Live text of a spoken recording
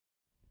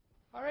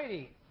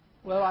Alrighty.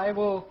 Well, I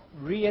will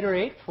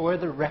reiterate for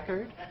the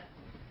record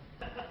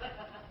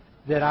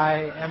that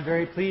I am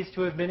very pleased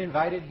to have been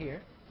invited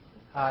here.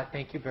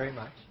 Thank you very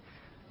much.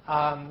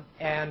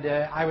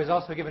 I was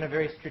also given a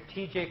very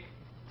strategic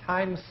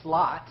time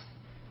slot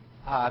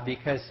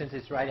because since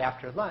it's right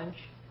after lunch,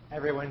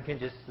 everyone can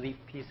just sleep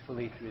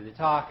peacefully through the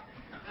talk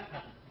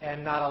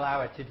and not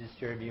allow it to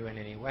disturb you in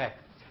any way.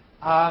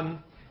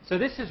 So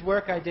this is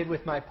work I did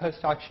with my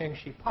postdoc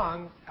Sheng-Shi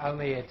Peng,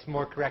 only it's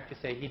more correct to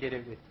say he did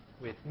it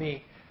with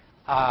me.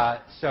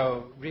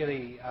 So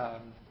really,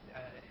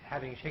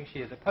 having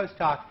Sheng-Shi as a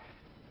postdoc,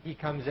 he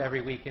comes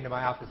every week into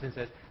my office and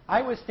says,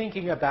 I was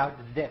thinking about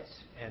this,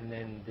 and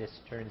then this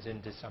turns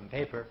into some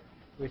paper,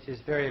 which is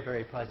very,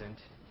 very pleasant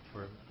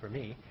for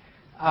me.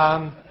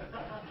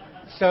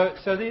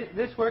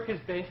 This work is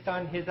based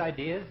on his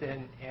ideas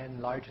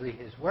and largely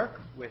his work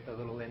with a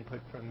little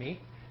input from me.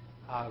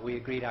 We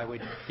agreed I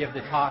would give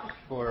the talk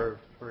for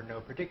no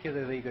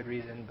particularly good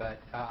reason,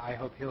 but I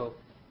hope he'll,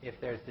 if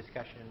there's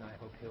discussion, I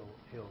hope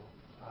he'll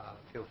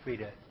feel free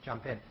to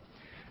jump in.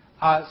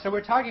 So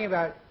we're talking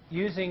about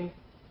using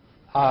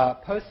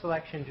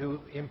post-selection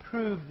to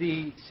improve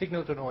the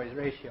signal-to-noise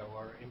ratio,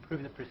 or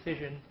improve the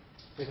precision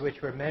with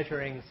which we're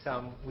measuring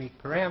some weak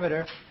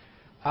parameter.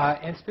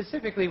 And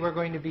specifically, we're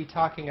going to be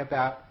talking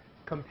about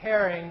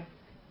comparing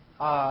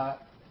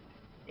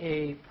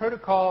a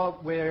protocol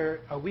where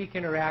a weak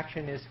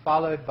interaction is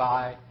followed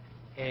by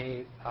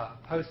a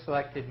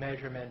post-selected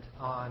measurement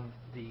on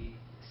the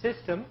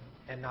system,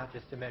 and not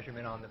just a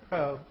measurement on the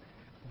probe,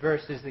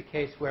 versus the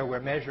case where we're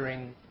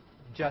measuring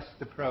just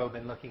the probe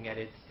and looking at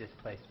its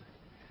displacement.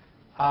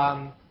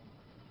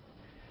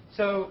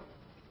 So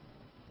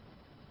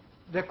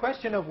the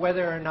question of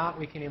whether or not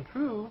we can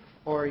improve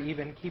or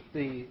even keep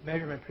the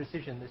measurement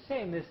precision the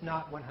same is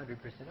not 100%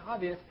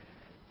 obvious.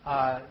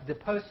 The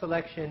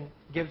post-selection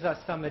gives us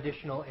some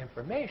additional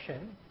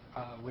information.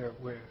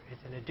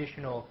 It's an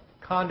additional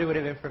conduit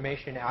of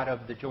information out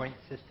of the joint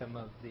system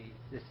of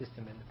the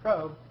system and the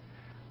probe.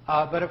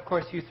 But of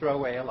course, you throw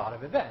away a lot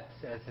of events,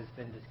 as has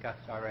been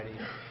discussed already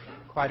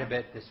quite a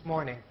bit this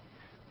morning.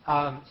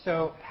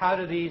 So how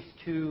do these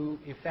two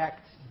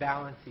effects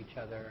balance each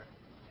other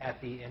at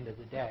the end of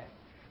the day?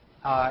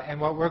 And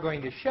what we're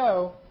going to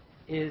show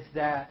is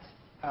that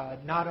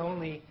not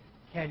only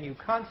can you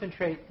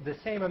concentrate the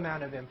same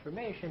amount of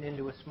information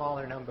into a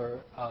smaller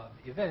number of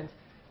events,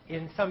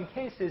 in some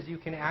cases you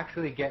can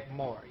actually get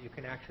more. You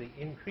can actually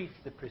increase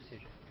the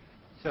precision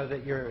so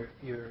that you're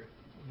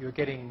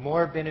getting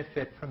more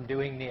benefit from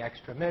doing the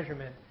extra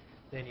measurement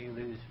than you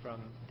lose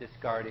from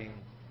discarding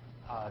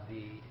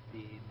the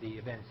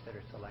events that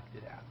are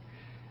selected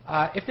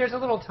out. If there's a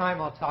little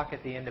time, I'll talk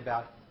at the end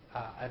about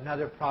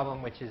another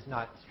problem, which is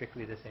not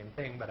strictly the same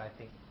thing, but I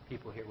think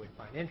people here would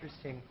find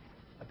interesting,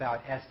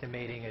 about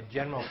estimating a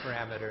general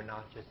parameter,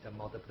 not just a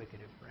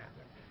multiplicative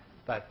parameter.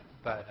 But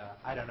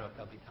I don't know if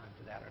there'll be time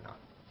for that or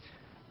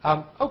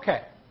not.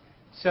 OK,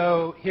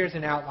 so here's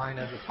an outline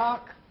of the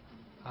talk.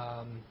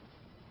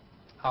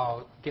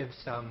 I'll give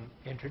some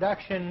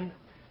introduction.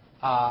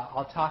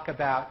 I'll talk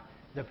about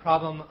the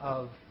problem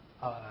of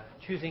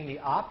choosing the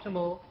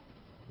optimal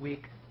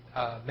weak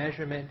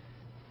measurement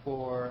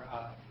for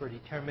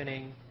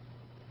determining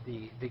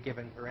the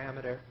given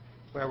parameter,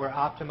 where we're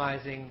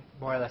optimizing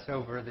more or less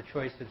over the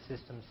choice of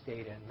system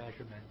state and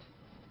measurement.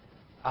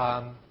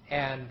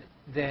 And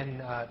then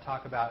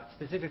talk about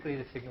specifically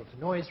the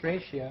signal-to-noise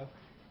ratio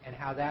and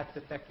how that's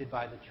affected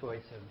by the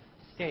choice of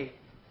state,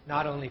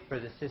 not only for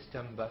the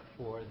system but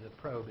for the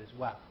probe as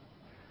well.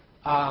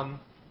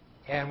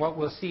 And what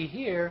we'll see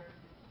here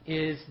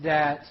is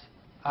that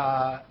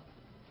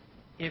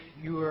if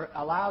you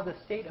allow the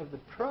state of the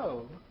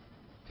probe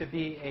to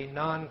be a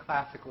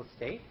non-classical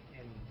state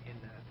in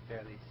a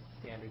fairly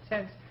standard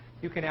sense,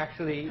 you can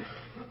actually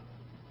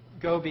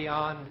go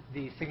beyond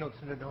the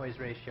signal-to-noise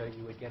ratio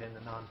you would get in the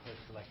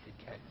non-post-selected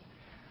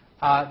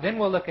case. Then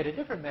we'll look at a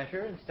different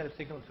measure. Instead of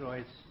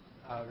signal-to-noise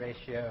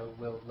ratio,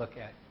 we'll look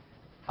at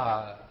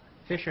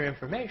Fisher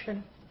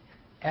information.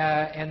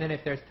 And then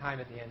if there's time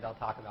at the end, I'll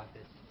talk about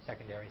this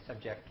secondary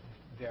subject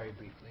very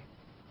briefly.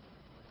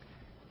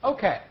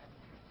 OK,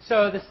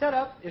 so the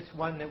setup is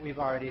one that we've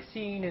already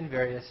seen in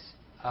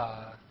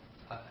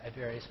at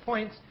various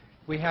points.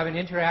 We have an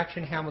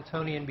interaction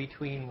Hamiltonian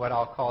between what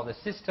I'll call the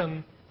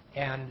system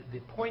and the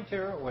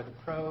pointer or the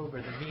probe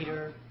or the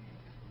meter.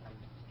 I'm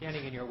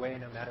standing in your way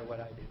no matter what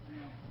I do.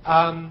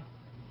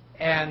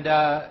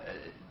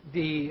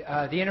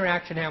 The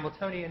interaction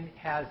Hamiltonian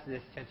has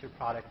this tensor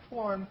product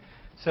form.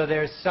 So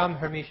there's some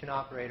Hermitian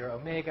operator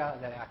omega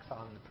that acts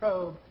on the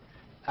probe.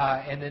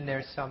 And then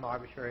there's some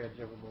arbitrary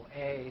observable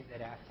A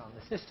that acts on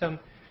the system.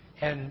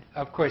 And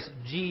of course,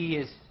 G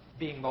is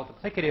being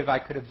multiplicative. I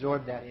could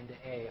absorb that into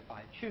A if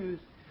I choose.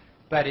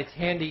 But it's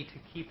handy to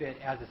keep it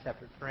as a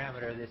separate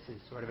parameter. This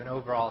is sort of an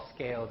overall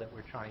scale that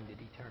we're trying to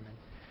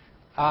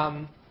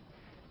determine.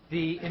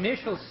 The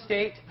initial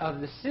state of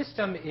the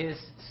system is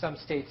some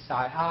state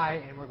psi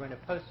I, and we're going to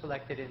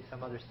post-select it in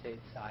some other state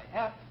psi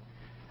f.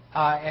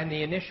 And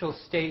the initial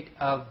state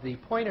of the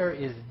pointer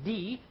is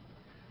D.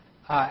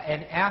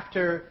 And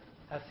after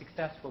a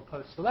successful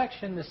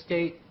post-selection,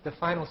 the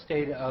final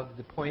state of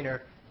the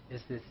pointer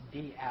is this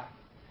df.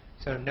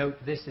 So note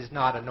this is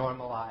not a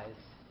normalized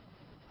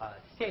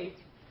state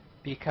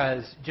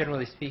because,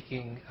 generally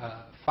speaking,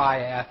 phi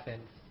f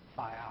and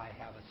phi I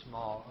have a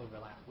small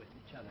overlap with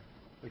each other,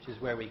 which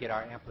is where we get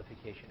our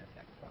amplification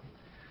effect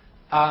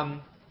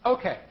from.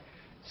 OK,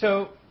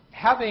 so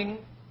having,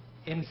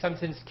 in some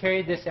sense,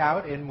 carried this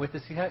out, and with the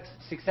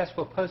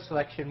successful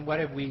post-selection, what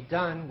have we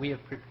done? We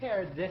have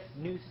prepared this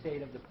new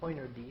state of the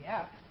pointer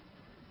df,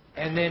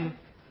 and then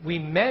we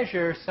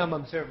measure some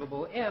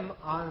observable m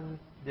on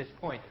this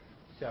pointer.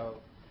 So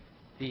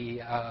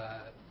the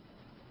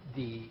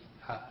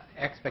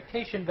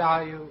expectation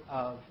value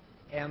of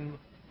m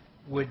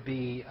would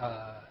be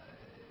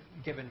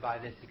given by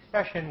this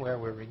expression where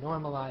we're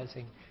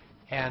renormalizing,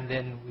 and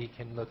then we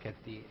can look at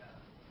the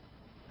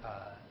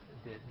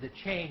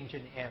change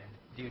in m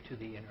due to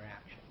the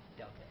interaction,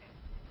 delta m.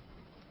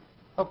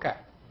 OK.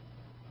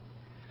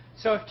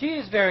 So if g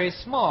is very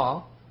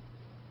small,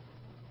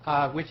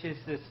 which is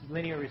this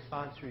linear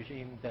response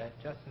regime that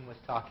Justin was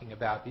talking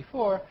about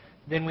before,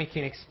 then we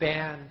can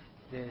expand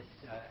this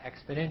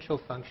exponential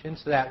function.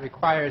 So that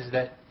requires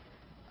that,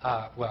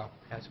 well,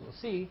 as we'll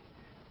see,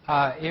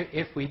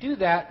 if we do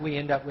that, we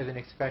end up with an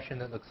expression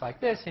that looks like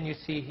this. And you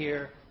see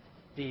here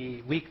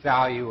the weak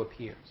value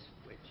appears,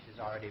 which has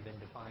already been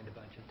defined a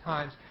bunch of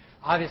times.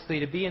 Obviously,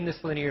 to be in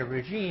this linear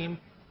regime,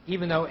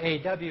 even though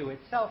AW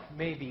itself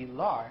may be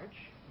large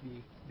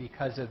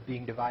because of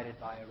being divided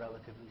by a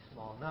relatively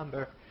small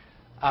number,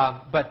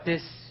 but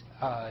this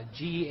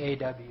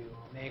GAW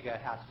omega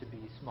has to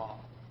be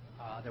small.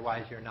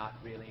 Otherwise, you're not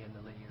really in the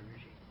linear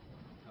regime.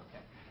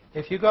 Okay.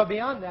 If you go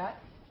beyond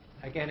that,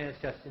 again, as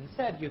Justin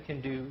said, you can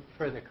do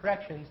further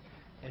corrections.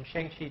 And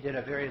Shengqi did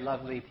a very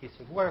lovely piece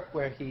of work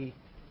where he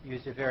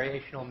used a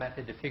variational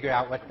method to figure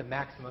out what the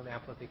maximum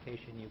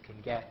amplification you can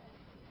get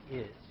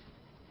is.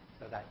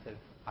 So that's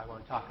I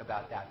won't talk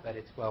about that, but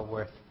it's well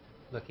worth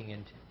looking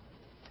into.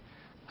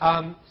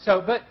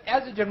 But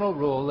as a general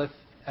rule, if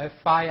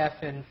phi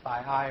f and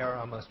phi I are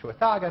almost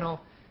orthogonal,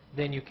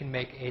 then you can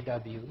make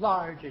AW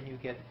large, and you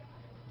get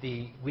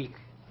the weak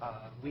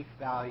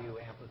value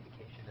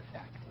amplification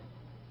effect.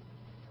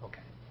 OK.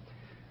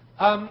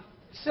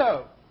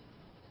 So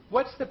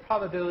what's the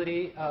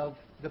probability of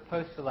the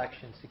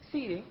post-selection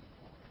succeeding?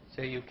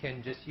 So you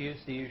can just use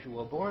the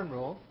usual Born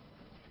rule.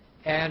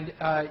 And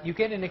you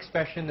get an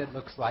expression that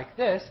looks like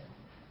this.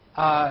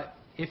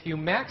 If you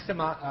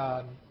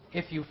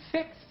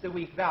fix the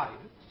weak value,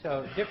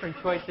 so different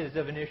choices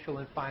of initial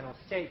and final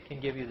state can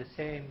give you the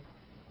same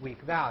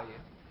weak value.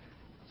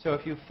 So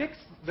if you fix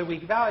the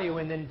weak value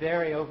and then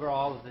vary over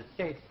all of the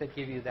states that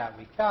give you that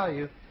weak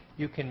value,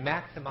 you can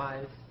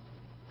maximize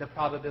the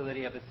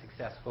probability of a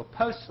successful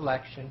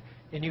post-selection,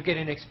 and you get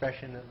an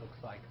expression that looks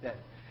like this.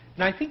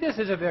 And I think this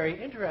is a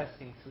very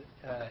interesting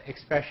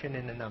expression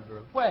in a number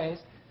of ways.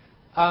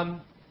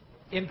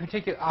 In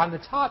particular, on the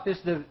top is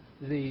the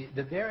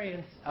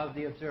variance of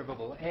the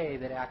observable A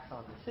that acts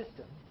on the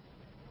system.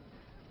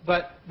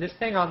 But this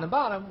thing on the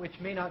bottom, which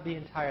may not be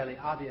entirely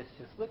obvious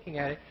just looking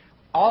at it,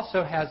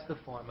 also has the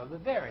form of a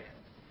variance.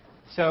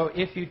 So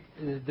if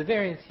the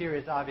variance here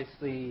is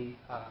obviously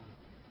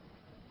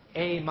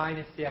A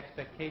minus the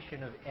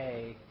expectation of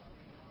A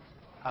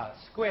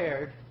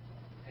squared,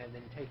 and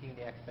then taking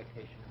the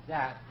expectation of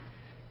that.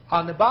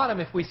 On the bottom,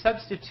 if we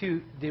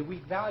substitute the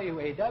weak value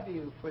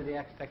AW for the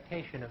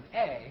expectation of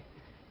A,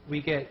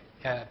 we get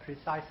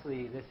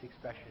precisely this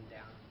expression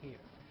down here.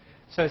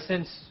 So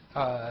since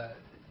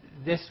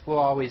this will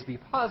always be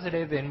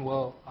positive and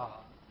will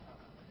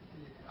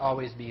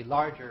always be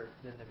larger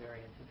than the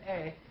variance of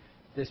A,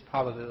 this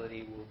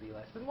probability will be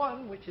less than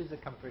 1, which is a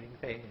comforting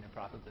thing in a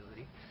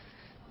probability.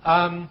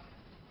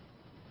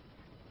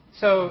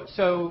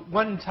 So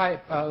one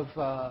type of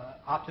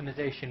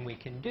optimization we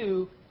can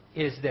do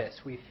is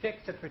this. We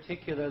fix a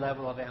particular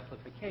level of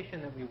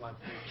amplification that we want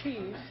to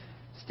achieve,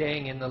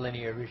 staying in the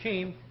linear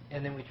regime,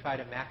 and then we try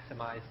to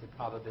maximize the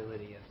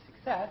probability of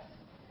success.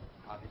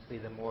 Obviously,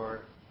 the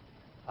more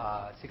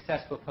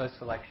successful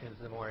post-selections,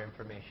 the more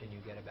information you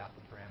get about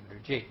the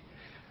parameter G.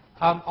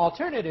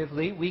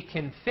 Alternatively, we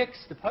can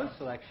fix the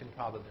post-selection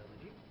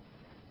probability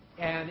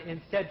and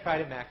instead try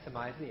to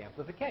maximize the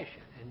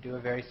amplification and do a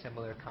very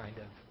similar kind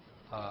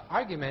of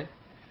argument.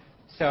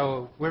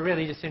 So we're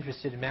really just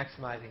interested in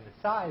maximizing the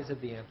size of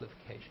the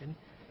amplification.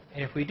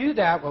 And if we do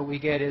that, what we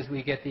get is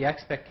we get the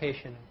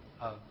expectation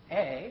of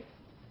A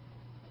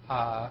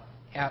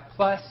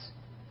plus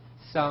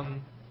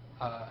some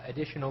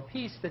additional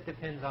piece that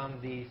depends on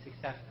the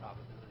success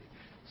probability.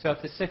 So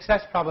if the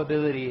success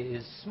probability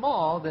is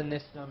small, then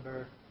this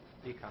number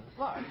becomes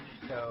large.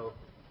 So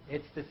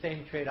it's the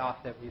same trade-off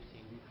that we've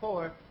seen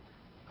before.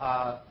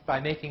 By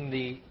making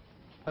the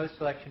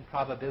post-selection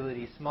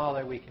probability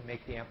smaller, we can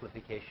make the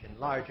amplification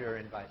larger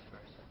and vice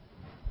versa.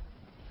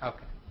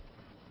 OK.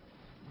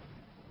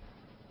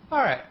 All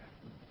right.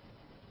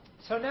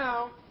 So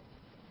now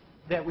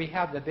that we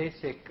have the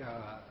basic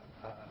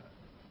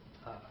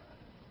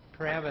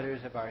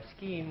parameters of our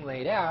scheme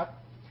laid out,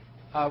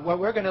 what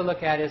we're going to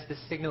look at is the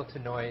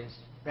signal-to-noise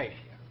ratio.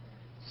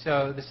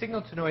 So the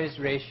signal-to-noise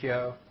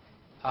ratio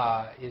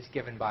is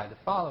given by the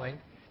following.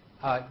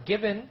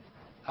 Given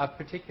a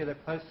particular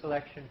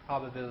post-selection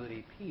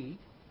probability P,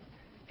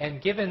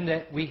 and given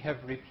that we have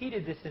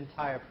repeated this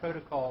entire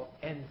protocol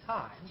n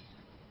times,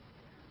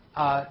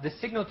 the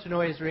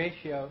signal-to-noise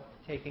ratio,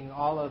 taking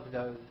all of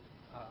those,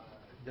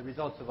 the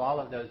results of all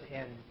of those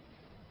n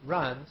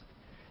runs,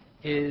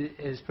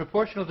 is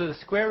proportional to the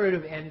square root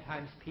of n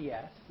times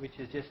ps, which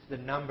is just the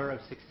number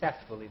of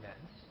successful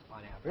events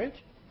on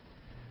average,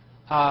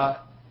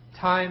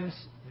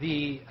 times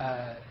the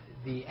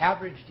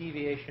average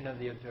deviation of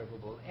the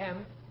observable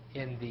m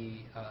in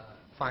the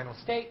final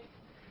state,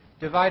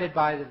 divided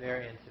by the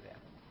variance of m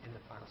in the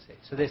final state.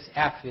 So this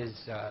f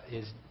is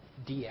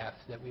df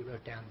that we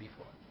wrote down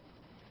before.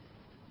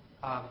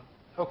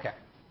 Okay.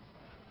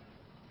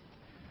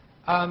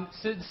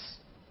 Since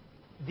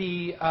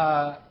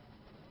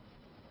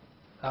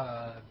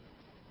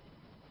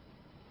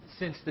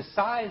the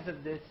size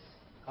of this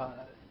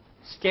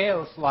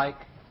scales like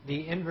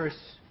the inverse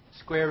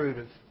square root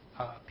of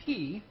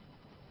p,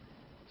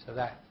 so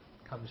that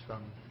comes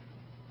from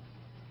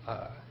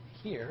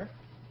here,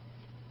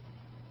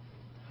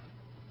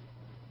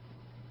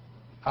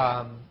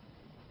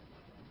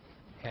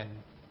 and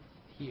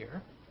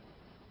here.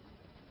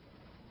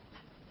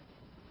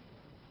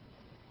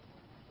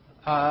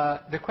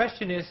 The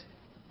question is,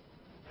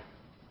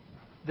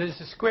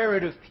 there's a square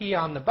root of p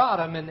on the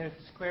bottom, and there's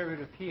a square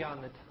root of p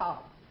on the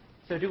top.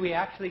 So do we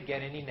actually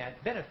get any net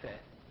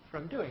benefit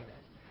from doing this?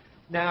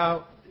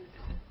 Now,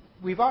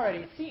 we've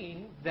already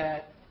seen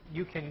that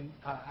you can,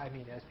 I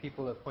mean, as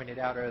people have pointed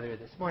out earlier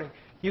this morning,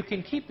 you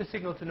can keep the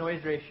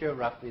signal-to-noise ratio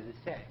roughly the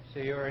same. So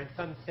you're, in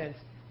some sense,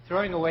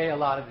 throwing away a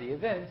lot of the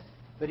events,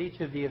 but each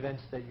of the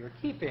events that you're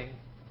keeping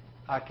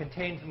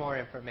contains more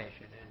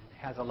information and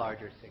has a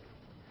larger signal.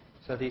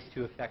 So these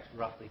two effects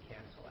roughly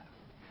cancel out.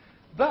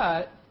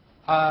 But,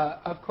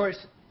 of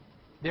course,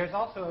 there's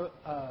also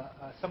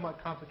a somewhat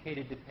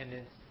complicated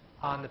dependence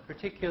on the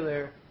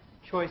particular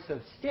choice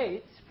of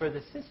states for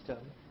the system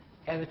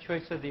and the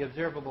choice of the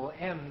observable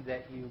m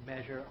that you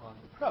measure on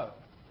the probe,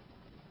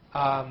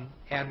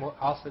 and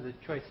also the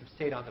choice of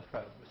state on the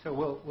probe. So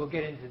we'll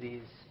get into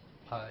these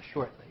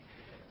shortly.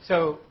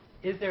 So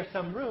is there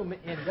some room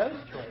in those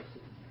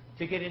choices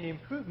to get an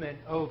improvement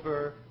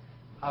over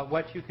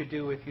what you could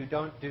do if you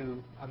don't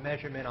do a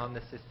measurement on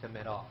the system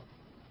at all?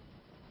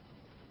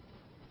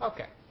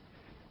 Okay.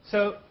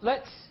 So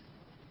let's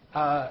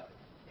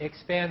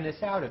expand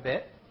this out a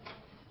bit.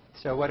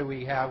 So what do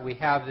we have? We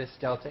have this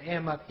delta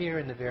m up here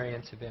and the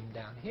variance of m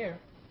down here.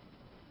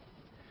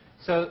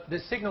 So the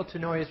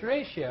signal-to-noise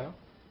ratio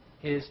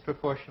is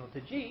proportional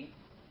to g.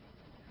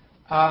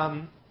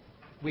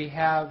 We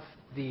have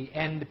the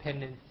n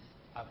dependence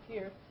up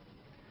here.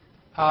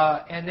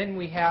 And then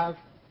we have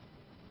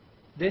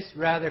this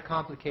rather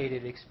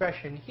complicated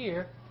expression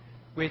here,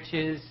 which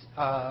is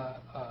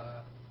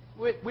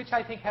which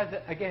I think has,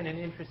 again, an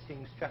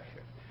interesting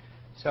structure.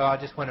 So I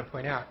just want to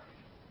point out,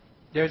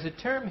 there's a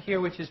term here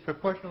which is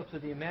proportional to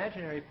the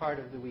imaginary part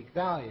of the weak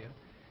value.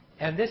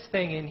 And this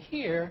thing in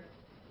here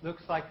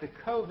looks like the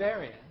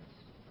covariance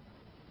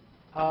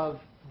of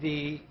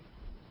the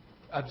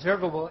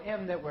observable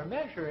m that we're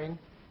measuring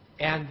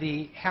and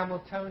the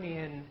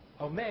Hamiltonian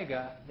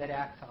omega that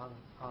acts on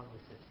the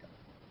system.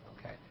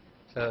 Okay,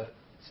 so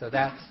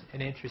that's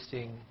an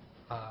interesting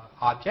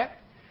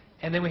object.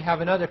 And then we have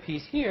another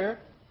piece here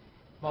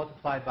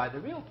multiplied by the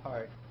real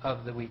part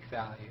of the weak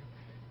value,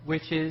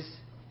 which is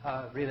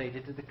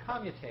related to the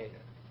commutator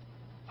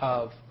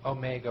of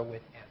omega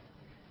with m.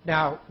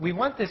 Now, we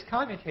want this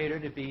commutator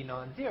to be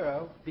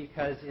non-zero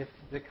because if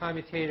the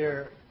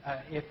commutator,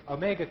 if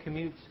omega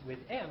commutes with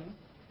m,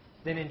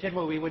 then in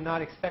general we would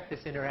not expect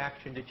this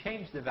interaction to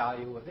change the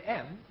value of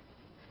m,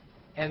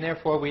 and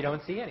therefore we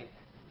don't see anything.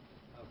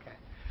 Okay.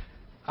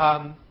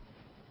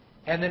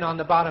 And then on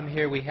the bottom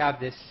here we have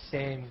this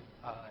same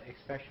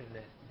expression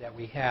that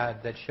we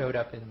had that showed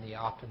up in the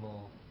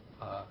optimal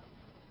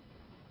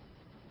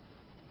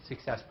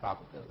success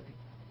probability.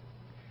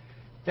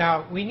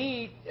 Now,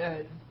 we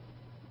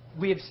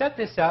have set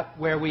this up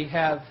where we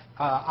have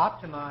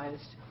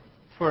optimized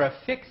for a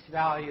fixed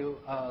value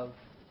of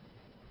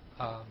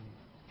AW,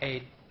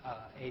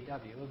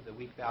 of the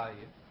weak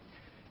value.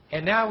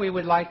 And now we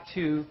would like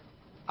to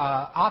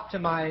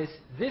optimize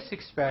this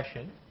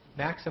expression,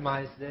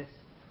 maximize this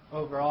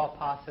over all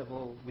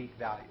possible weak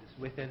values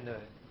within the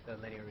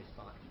linear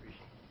response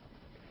regime.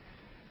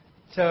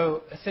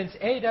 So since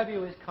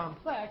AW is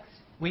complex,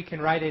 we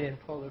can write it in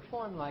polar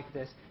form like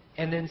this,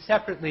 and then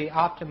separately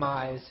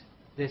optimize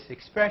this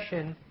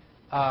expression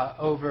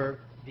over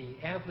the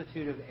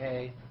amplitude of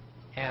A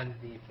and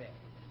the phase.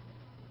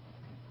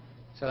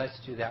 So let's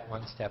do that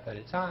one step at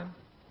a time.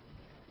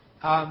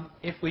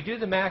 If we do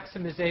the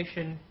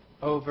maximization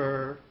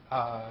over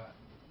AW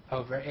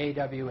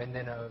and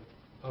then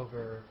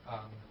over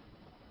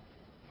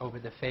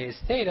the phase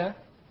theta,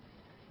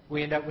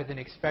 we end up with an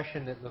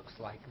expression that looks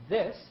like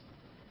this.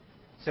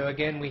 So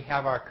again, we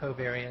have our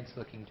covariance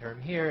looking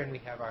term here, and we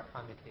have our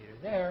commutator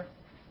there.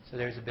 So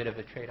there's a bit of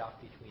a trade-off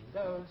between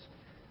those.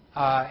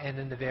 And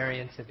then the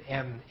variance of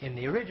m in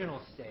the original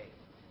state,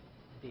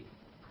 d.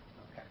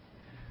 Okay.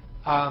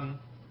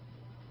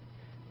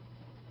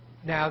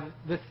 Now,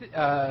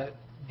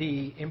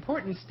 the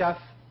important stuff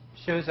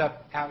shows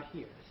up out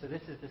here. So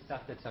this is the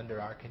stuff that's under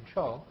our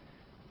control.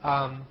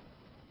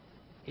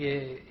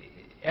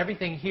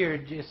 Everything here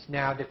just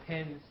now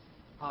depends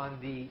on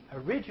the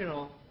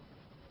original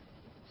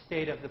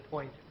state of the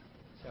pointer.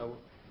 So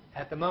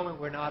at the moment,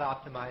 we're not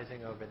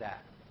optimizing over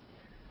that.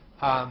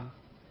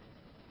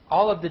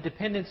 All of the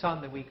dependence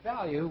on the weak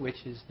value,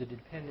 which is the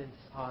dependence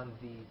on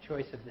the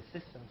choice of the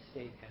system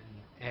state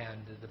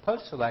and the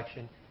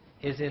post-selection,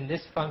 is in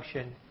this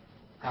function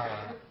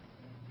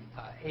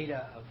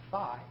eta of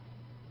phi.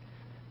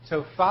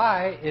 So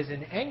phi is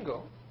an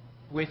angle,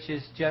 which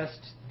is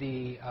just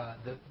the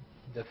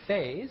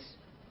phase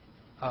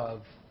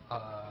of.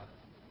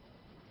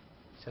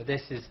 So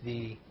this is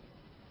the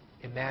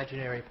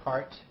imaginary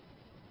part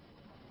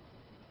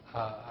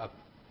up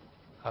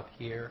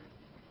here.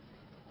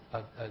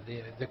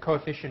 The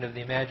coefficient of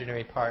the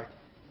imaginary part,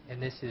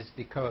 and this is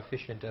the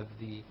coefficient of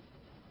the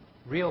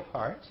real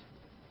part.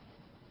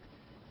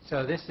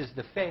 So this is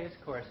the phase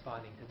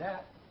corresponding to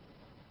that.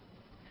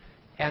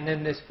 And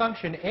then this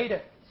function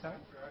eta, sorry?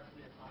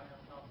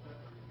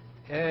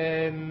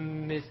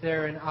 Is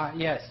there an I?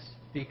 Yes,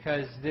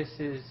 because this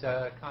is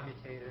a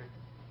commutator,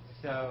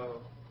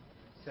 so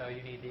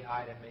you need the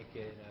I to make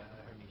it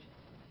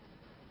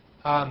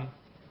Hermitian.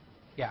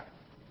 Yeah.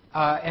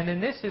 And then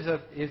this is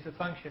the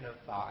function of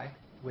phi,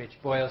 which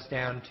boils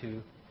down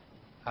to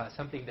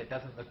something that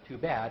doesn't look too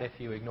bad if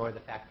you ignore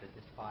the fact that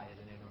this phi is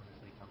an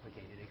enormously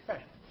complicated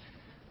expression.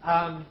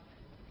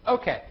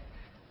 Okay.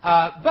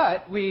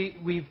 But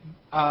we've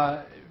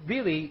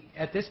really,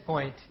 at this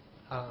point,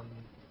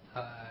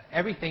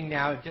 everything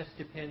now just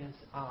depends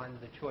on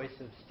the choice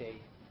of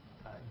state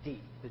D,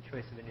 the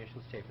choice of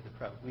initial state for the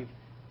probe.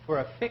 For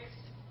a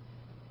fixed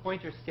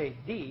pointer state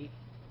D,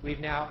 we've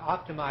now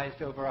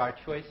optimized over our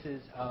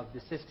choices of the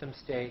system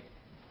state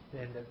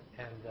and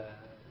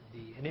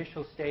the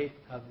initial state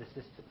of the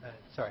system.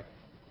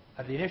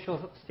 Of the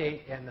initial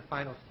state and the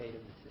final state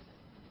of the system.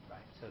 Right.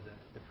 So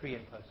the pre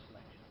and post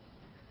selection.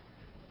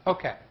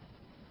 Okay.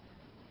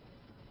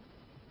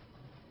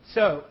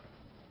 So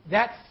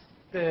that's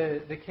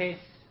the case,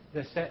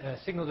 the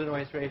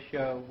signal-to-noise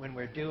ratio when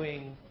we're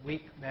doing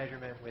weak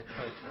measurement with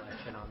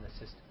post-selection on the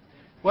system.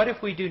 What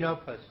if we do no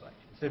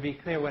post-selection? So to be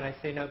clear, when I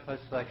say no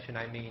post-selection,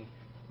 I mean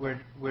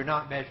we're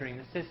not measuring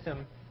the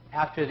system.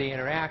 After the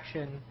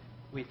interaction,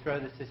 we throw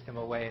the system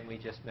away and we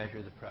just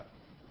measure the probe.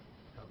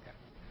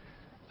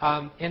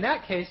 Okay. In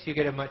that case, you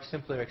get a much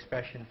simpler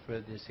expression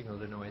for the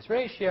signal-to-noise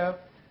ratio,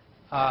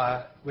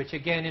 which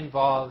again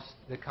involves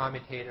the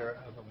commutator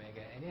of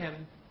omega and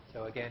m.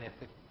 So again,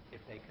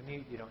 if they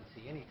commute, you don't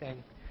see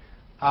anything.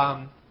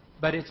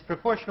 But it's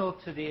proportional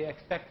to the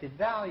expected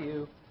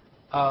value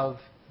of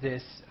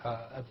this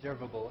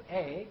observable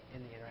A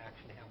in the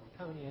interaction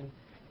Hamiltonian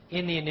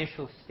in the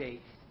initial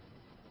state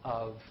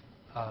of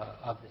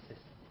the system.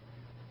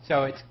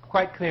 So it's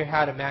quite clear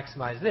how to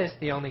maximize this.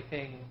 The only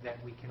thing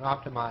that we can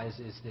optimize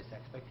is this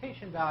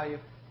expectation value.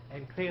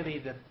 And clearly,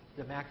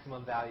 the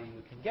maximum value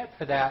you can get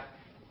for that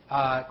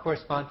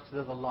corresponds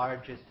to the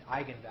largest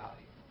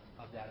eigenvalue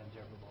of that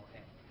observable A.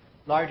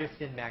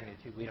 Largest in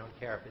magnitude. We don't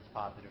care if it's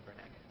positive or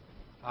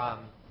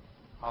negative.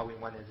 All we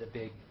want is a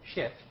big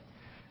shift.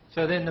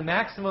 So then the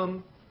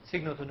maximum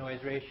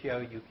signal-to-noise ratio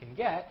you can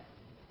get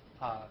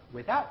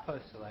without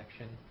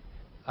post-selection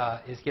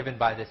is given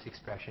by this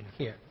expression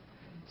here.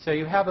 So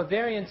you have a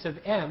variance of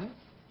m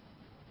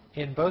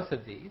in both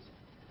of these.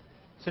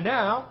 So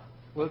now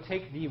we'll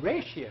take the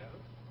ratio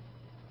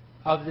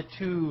of the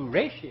two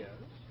ratios.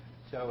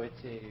 So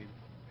it's a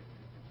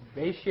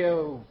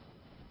ratio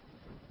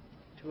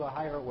to a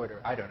higher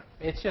order. I don't know.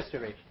 It's just a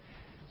ratio.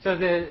 So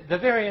the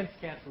variance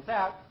cancels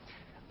out.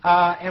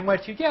 And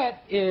what you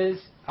get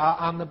is,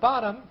 on the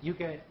bottom, you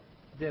get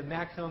the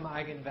maximum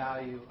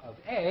eigenvalue of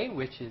A,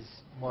 which is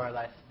more or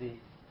less the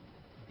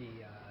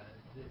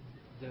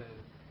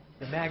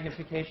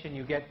magnification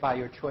you get by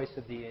your choice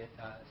of the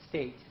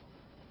state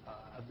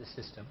of the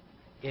system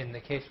in the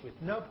case with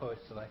no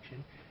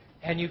post-selection.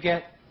 And you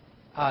get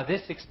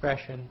this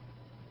expression,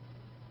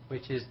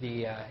 which is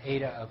the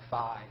eta of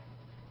phi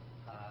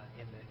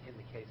in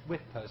the case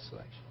with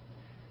post-selection.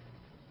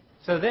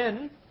 So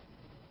then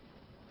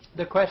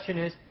the question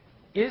is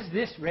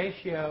this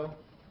ratio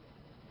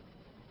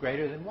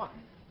greater than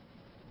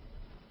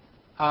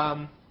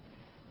 1?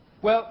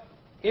 Well,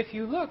 if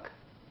you look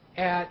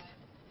at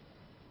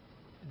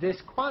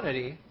this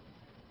quantity,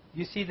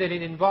 you see that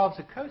it involves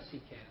a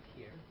cosecant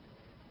here.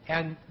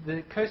 And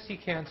the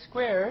cosecant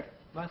squared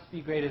must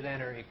be greater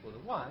than or equal to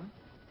 1.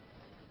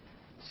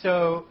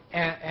 So,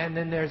 and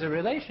then there's a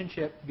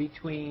relationship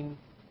between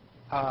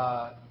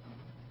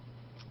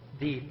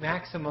the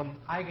maximum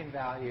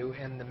eigenvalue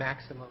and the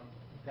maximum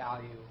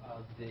value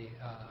of the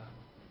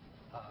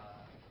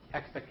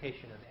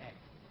expectation of A.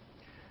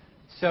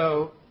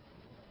 So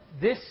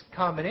this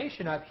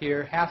combination up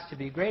here has to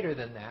be greater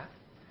than that.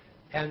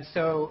 And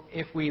so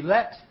if we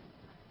let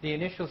the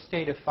initial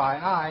state of phi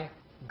I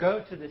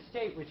go to the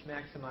state which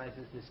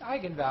maximizes this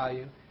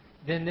eigenvalue,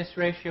 then this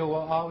ratio will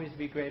always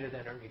be greater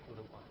than or equal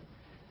to 1.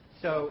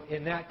 So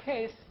in that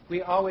case,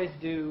 we always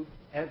do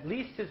at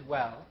least as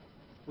well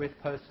with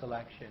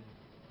post-selection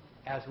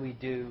as we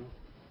do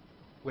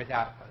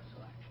without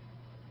post-selection.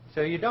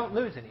 So you don't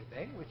lose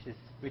anything, which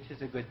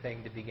is a good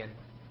thing to begin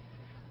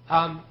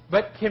with.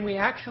 But can we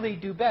actually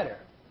do better?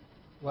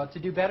 Well, to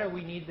do better,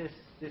 we need this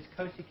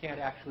cosecant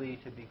actually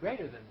to be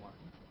greater than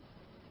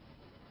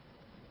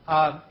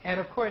 1. And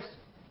of course,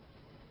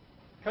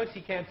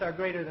 cosecants are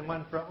greater than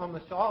 1 for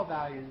almost all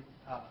values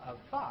of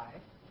phi.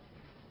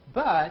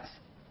 But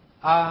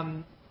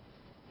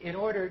in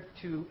order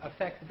to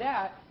affect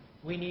that,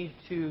 we need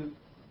to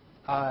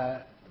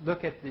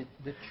look at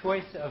the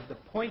choice of the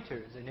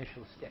pointer's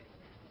initial state.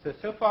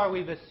 So far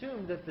we've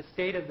assumed that the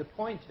state of the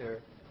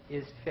pointer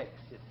is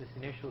fixed. It's this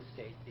initial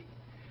state D.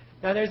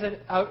 Now there's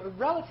a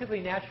relatively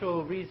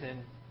natural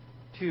reason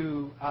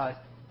to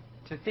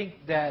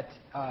think that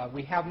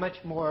we have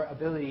much more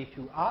ability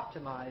to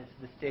optimize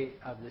the state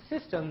of the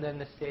system than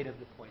the state of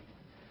the pointer.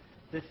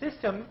 The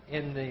system,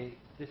 in the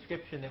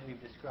description that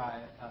we've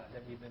described,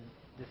 that we've been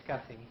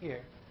discussing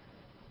here,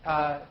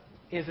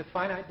 is a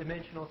finite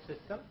dimensional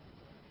system.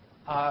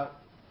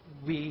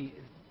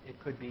 It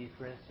could be,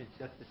 for instance,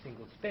 just a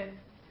single spin.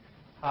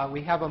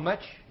 We have a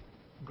much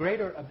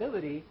greater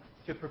ability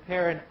to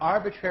prepare an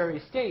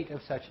arbitrary state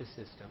of such a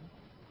system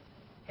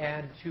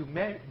and to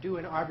do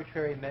an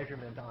arbitrary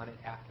measurement on it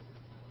afterwards.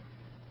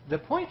 The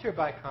pointer,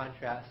 by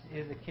contrast,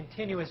 is a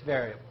continuous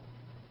variable.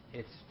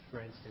 It's, for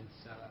instance,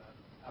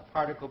 a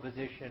particle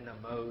position,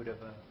 a mode of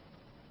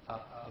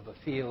a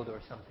field,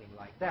 or something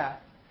like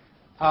that.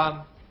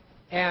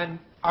 And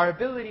our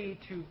ability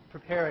to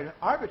prepare an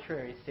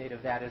arbitrary state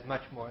of that is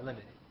much more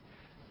limited.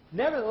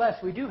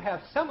 Nevertheless, we do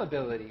have some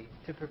ability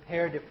to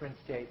prepare different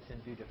states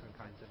and do different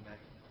kinds of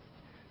measurements.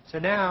 So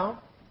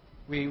now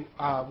we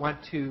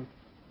want to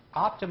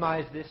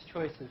optimize this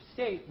choice of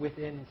state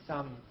within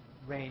some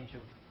range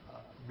of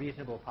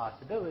reasonable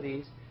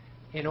possibilities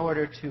in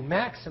order to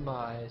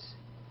maximize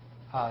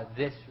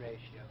this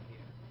ratio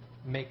here,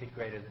 make it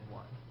greater than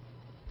 1.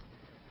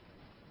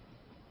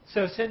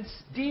 So since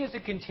D is a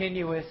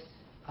continuous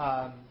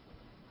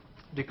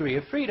degree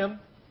of freedom,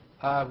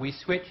 we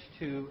switch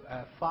to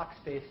a Fock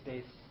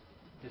space-based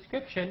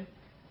description.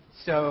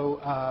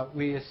 So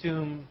we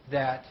assume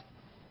that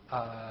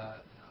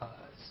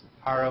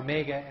our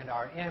omega and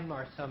our m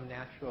are some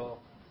natural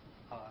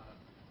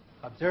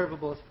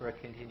observables for a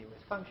continuous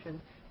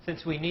function.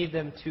 Since we need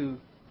them to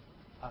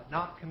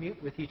not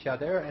commute with each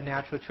other, a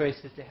natural choice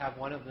is to have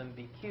one of them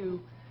be q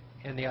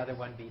and the other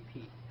one be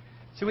p.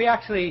 So we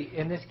actually,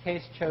 in this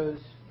case, chose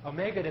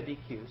omega to be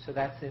q, so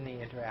that's in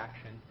the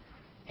interaction,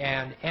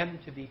 and m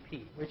to be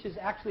p, which is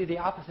actually the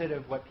opposite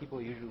of what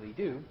people usually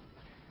do.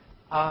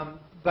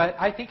 But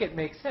I think it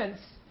makes sense.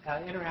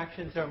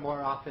 Interactions are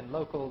more often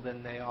local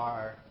than they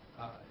are,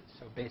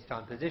 so based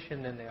on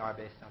position, than they are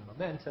based on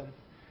momentum.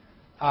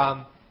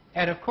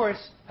 And of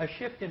course, a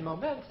shift in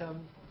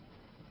momentum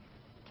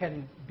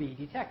can be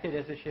detected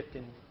as a shift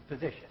in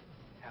position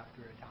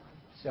after a time.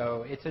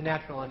 So it's a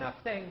natural enough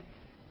thing.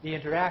 The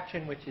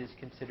interaction, which is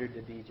considered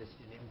to be just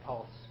an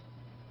impulse,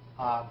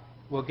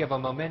 will give a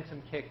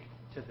momentum kick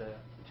to the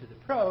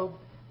probe.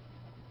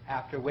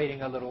 After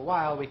waiting a little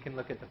while, we can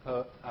look at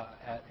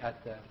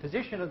the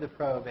position of the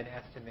probe and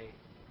estimate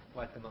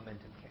what the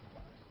momentum kick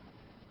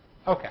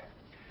was. OK.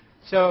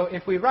 So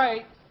if we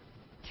write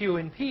Q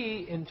and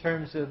P in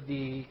terms of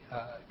the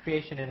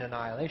creation and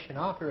annihilation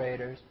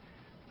operators,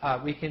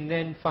 we can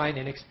then find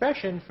an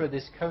expression for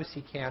this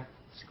cosecant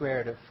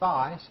squared of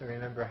phi. So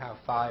remember how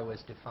phi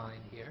was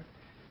defined here.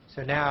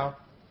 So now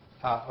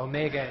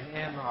omega and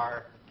m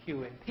are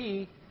Q and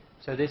P.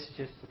 So this is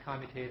just the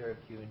commutator of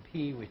Q and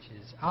P, which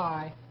is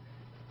I.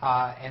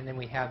 And then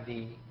we have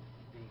the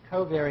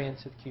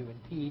covariance of Q and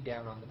P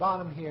down on the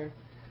bottom here.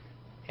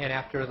 And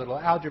after a little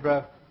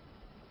algebra,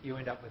 you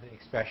end up with an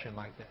expression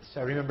like this.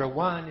 So remember,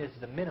 1 is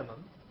the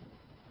minimum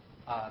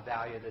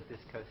value that this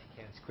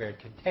cosecant squared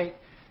can take.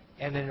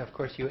 And then, of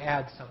course, you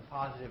add some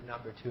positive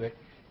number to it,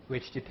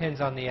 which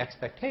depends on the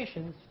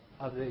expectations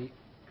of the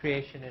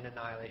creation and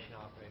annihilation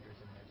operators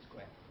in their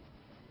square.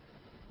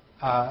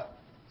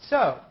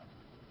 So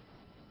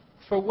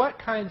for what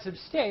kinds of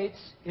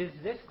states is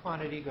this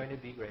quantity going to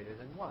be greater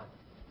than 1?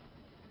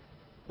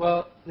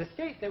 Well, the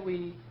state that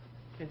we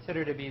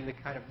consider to be the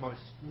kind of most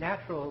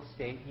natural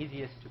state,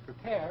 easiest to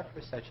prepare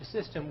for such a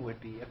system,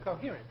 would be a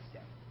coherent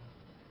state.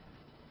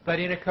 But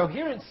in a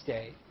coherent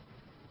state,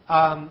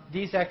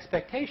 these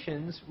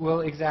expectations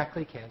will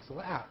exactly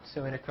cancel out.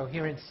 So in a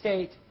coherent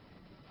state,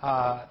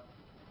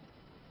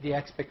 the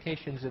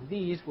expectations of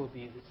these will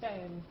be the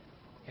same,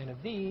 and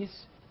of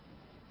these,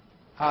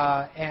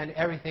 and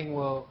everything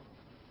will,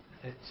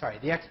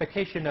 the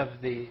expectation of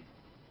the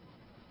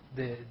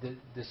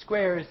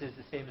squares is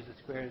the same as the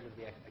squares of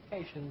the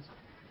expectations.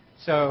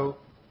 So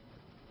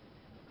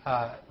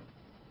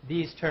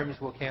these terms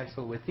will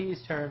cancel with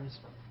these terms,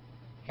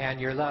 and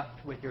you're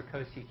left with your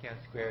cosecant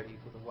squared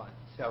equal to 1.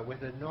 So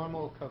with a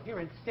normal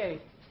coherent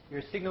state,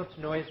 your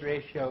signal-to-noise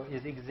ratio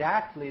is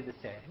exactly the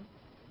same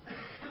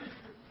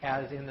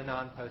as in the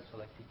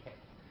non-post-selected case.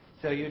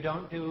 So you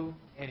don't do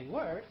any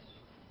worse,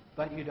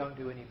 but you don't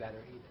do any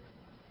better either.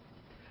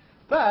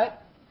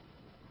 But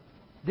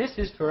this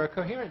is for a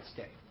coherent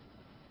state.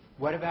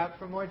 What about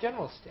for more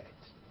general states?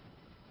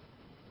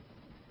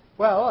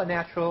 Well, a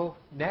natural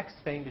next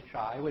thing to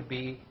try would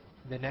be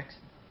the next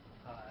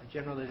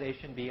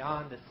generalization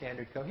beyond the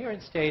standard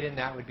coherent state, and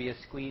that would be a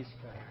squeezed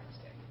coherent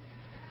state.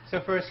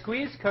 So for a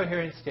squeezed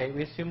coherent state,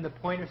 we assume the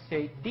pointer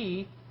state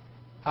D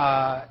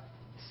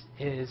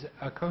is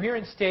a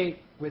coherent state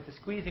with the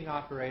squeezing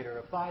operator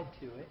applied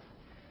to it.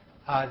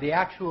 The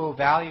actual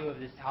value of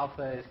this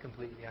alpha is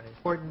completely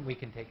unimportant. We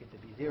can take it to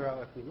be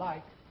 0 if we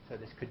like. So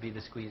this could be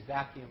the squeezed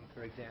vacuum,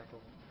 for example.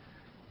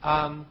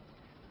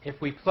 If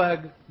we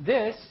plug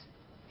this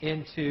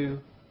into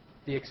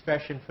the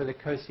expression for the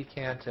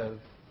cosecant of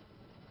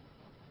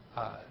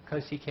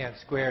cosecant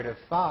squared of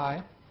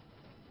phi,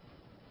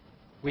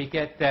 we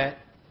get that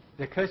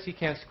the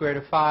cosecant squared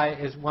of phi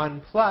is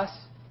 1 plus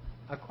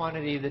a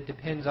quantity that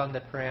depends on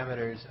the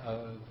parameters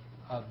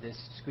of this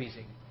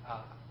squeezing,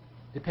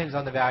 depends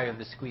on the value of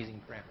the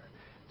squeezing parameter.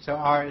 So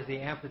R is the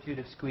amplitude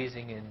of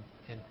squeezing,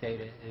 and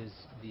theta is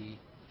the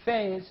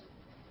phase,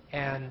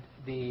 and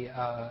the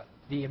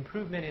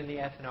improvement in the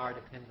SNR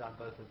depends on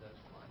both of those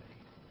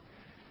quantities.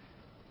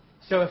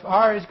 So if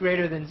R is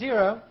greater than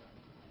 0,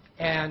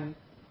 and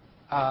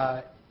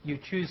you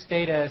choose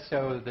theta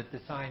so that the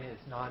sign is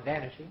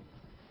non-vanishing,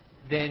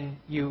 then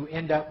you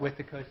end up with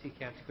the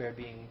cosecant squared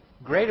being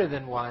greater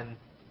than 1,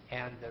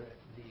 and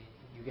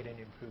you get an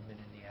improvement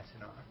in the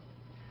SNR.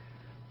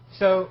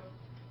 So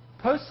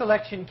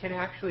post-selection can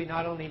actually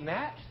not only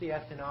match the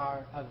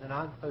SNR of the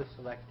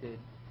non-post-selected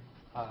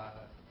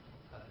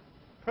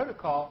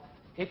protocol,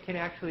 it can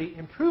actually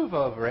improve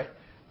over it,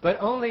 but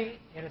only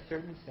in a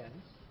certain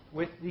sense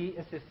with the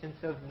assistance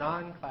of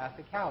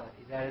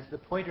non-classicality. That is, the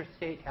pointer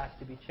state has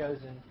to be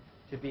chosen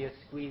to be a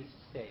squeezed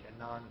state, a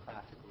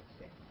non-classical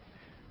state.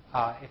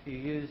 If you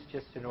use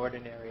just an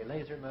ordinary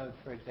laser mode,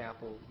 for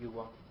example,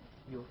 you'll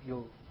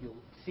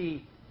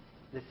see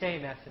the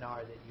same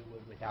SNR that you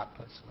would without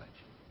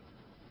post-selection.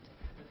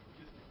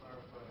 Just to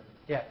clarify,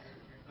 yes.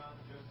 You're not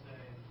just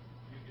saying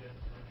you get an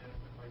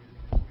enhancement by using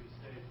a squeezed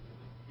state, but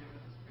given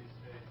the squeezed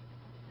state,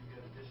 you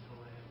get additional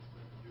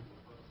enhancement due to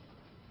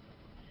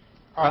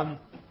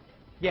post-selection.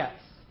 Yes.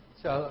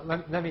 So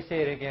let me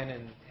say it again,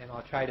 and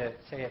I'll try to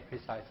say it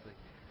precisely.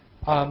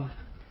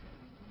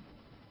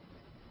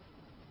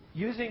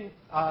 Using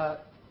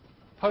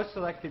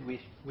post-selected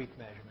weak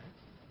measurements,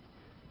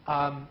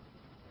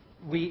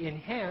 we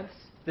enhance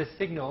the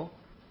signal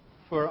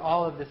for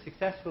all of the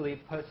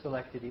successfully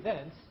post-selected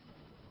events,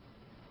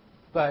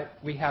 but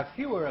we have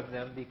fewer of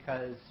them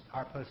because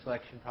our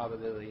post-selection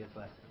probability is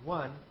less than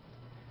 1.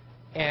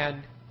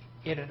 And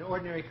in an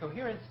ordinary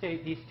coherent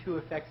state, these two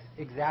effects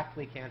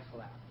exactly cancel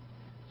out.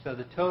 So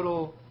the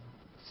total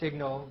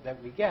signal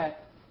that we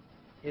get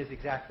is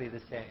exactly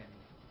the same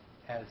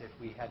as if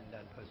we hadn't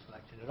done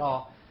post-selection at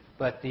all,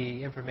 but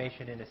the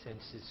information, in a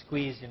sense, is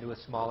squeezed into a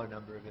smaller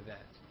number of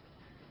events.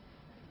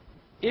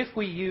 If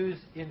we use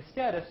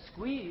instead a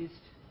squeezed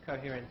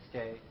coherent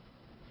state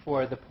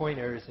for the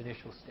pointer's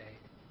initial state,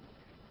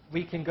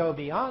 we can go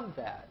beyond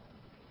that.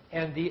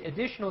 And the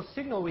additional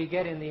signal we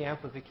get in the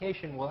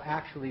amplification will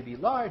actually be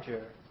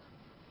larger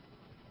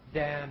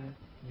than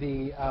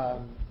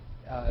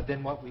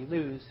what we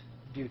lose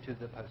due to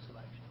the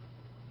post-selection.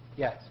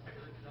 Yes?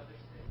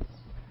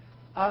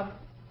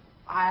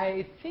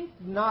 I think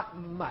not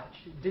much.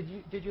 Did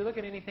you look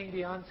at anything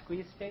beyond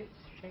squeeze states,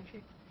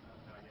 Shang-Chi?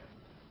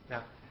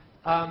 No.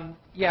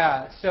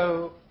 Yeah.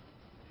 So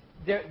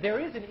there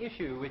is an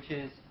issue, which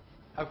is,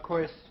 of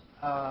course,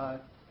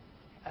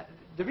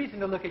 the reason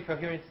to look at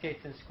coherent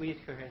states and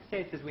squeezed coherent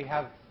states is we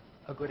have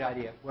a good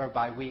idea.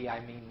 Whereby we, I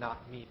mean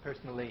not me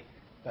personally,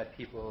 but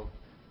people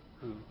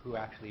who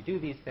actually do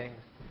these things,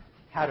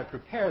 how to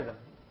prepare them,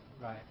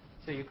 right?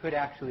 So you could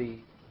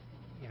actually,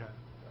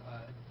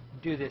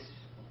 do this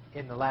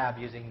in the lab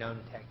using known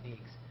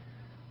techniques.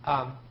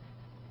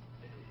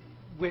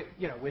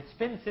 With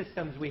spin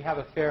systems, we have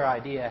a fair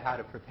idea how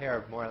to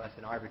prepare more or less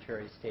an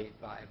arbitrary state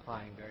by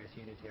applying various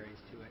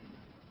unitaries to it,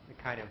 the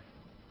kind of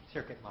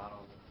circuit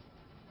model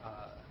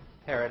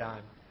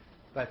paradigm.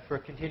 But for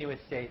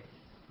continuous states,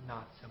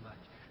 not so much.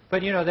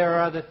 But there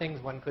are other things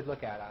one could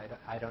look at.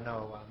 I don't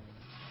know,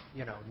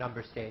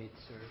 number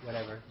states or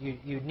whatever.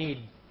 You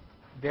need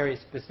very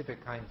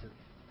specific kinds of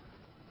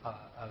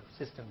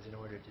systems in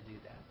order to do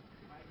that.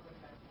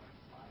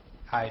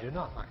 I do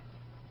not mind.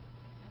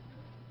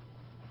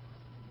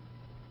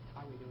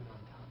 How are we doing on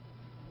time?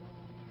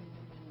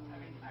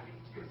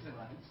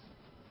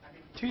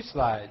 2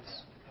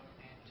 slides.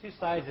 2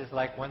 slides is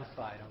like 1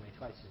 slide, only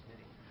twice as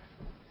many.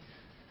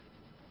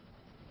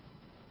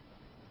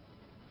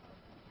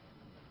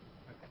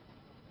 Okay.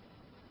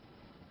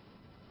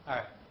 All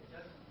right.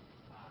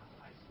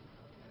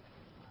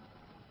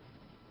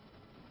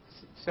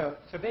 So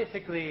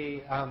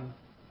basically,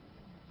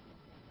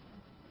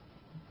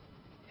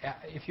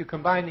 if you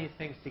combine these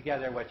things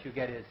together, what you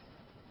get is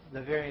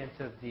the variance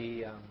of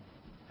the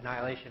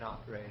annihilation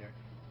operator,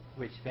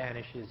 which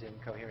vanishes in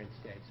coherent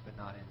states but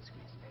not in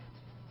squeeze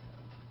states.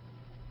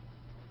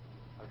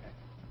 Okay.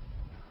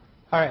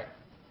 All right.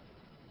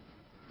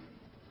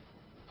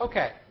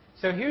 Okay.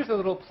 So here's a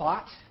little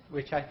plot,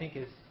 which I think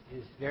is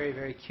very,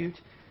 very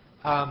cute.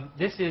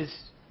 This is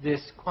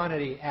this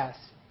quantity S,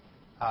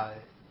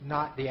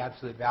 not the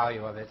absolute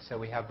value of it, so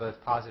we have both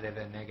positive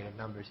and negative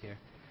numbers here,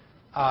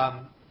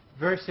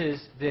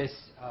 versus this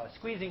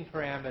squeezing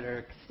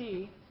parameter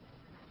C.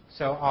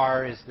 So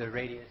R is the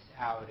radius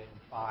out and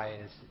phi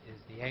is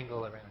the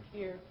angle around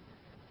here.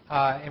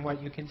 And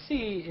what you can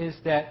see is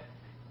that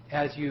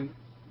as you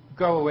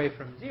go away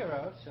from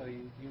 0, so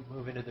you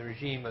move into the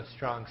regime of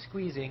strong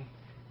squeezing,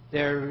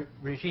 there are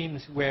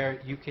regimes where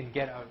you can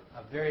get a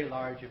very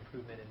large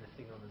improvement in the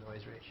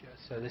signal-to-noise ratio.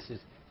 So this is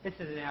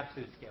an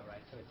absolute scale,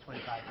 right? So it's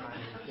 25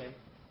 times as great.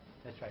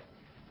 That's right.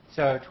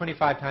 So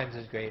 25 times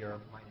as great or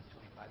minus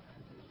 25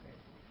 times as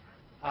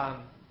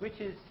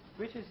great,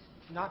 which is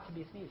not to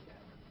be sneezed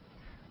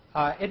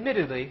at.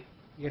 Admittedly,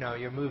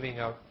 you're moving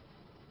a.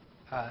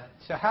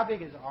 So how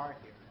big is R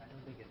here? I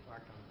don't think it's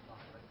marked on the plot,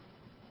 right?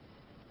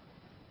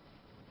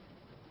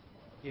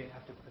 You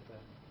have to put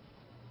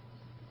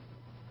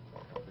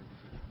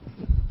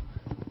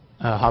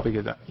the. How big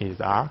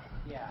is R?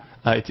 Yeah.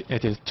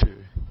 It is 2.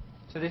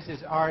 So this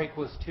is R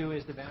equals 2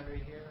 is the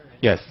boundary here?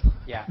 Yes.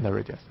 Yeah. The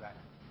radius. Right.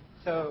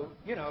 So,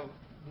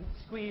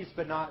 squeezed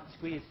but not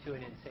squeezed to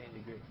an insane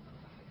degree.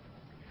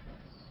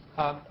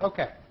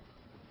 Okay.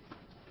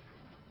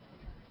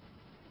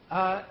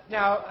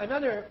 Now,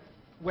 another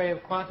way of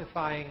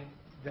quantifying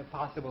the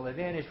possible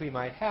advantage we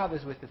might have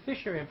is with the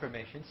Fisher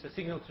information. So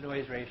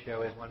signal-to-noise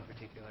ratio is one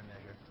particular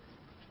measure.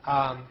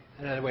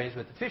 Another way is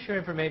with the Fisher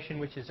information,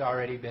 which has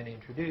already been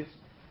introduced.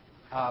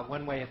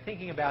 One way of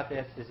thinking about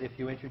this is if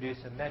you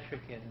introduce a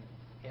metric in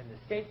the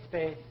state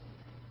space,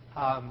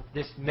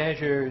 this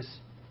measures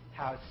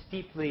how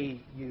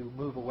steeply you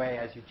move away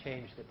as you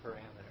change the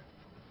parameter,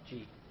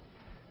 G,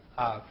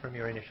 from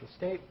your initial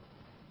state.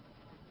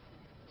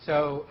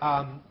 So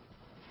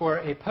for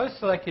a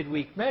post-selected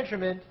weak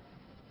measurement,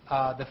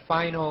 the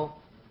final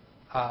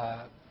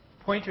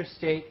pointer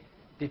state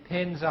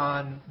depends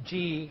on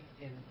G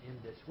in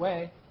this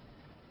way.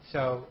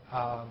 So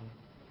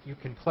you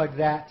can plug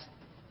that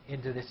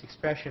into this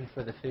expression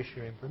for the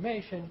Fisher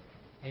information,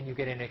 and you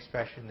get an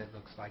expression that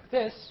looks like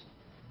this.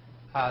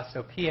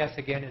 So PS,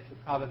 again, is the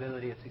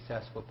probability of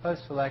successful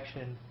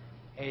post-selection.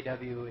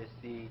 AW is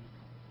the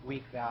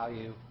weak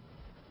value.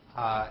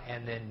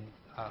 And then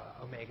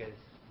omega is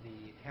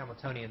the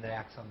Hamiltonian that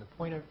acts on the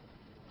pointer.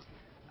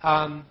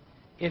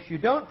 If you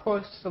don't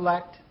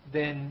post-select,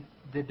 then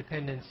the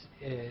dependence,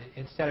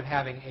 instead of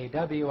having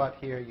AW up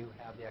here, you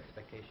have the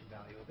expectation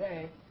value of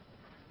A.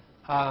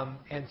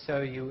 And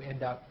so you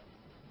end up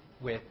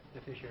with the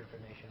Fisher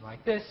information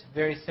like this.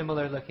 Very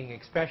similar looking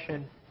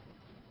expression,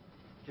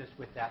 just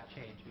with that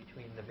change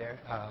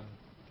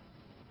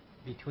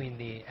between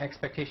the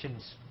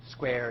expectations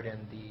squared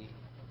and the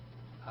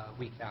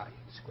weak value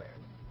squared.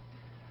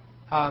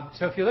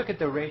 So if you look at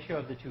the ratio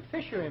of the two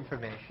Fisher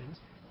informations,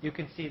 you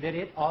can see that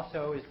it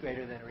also is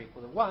greater than or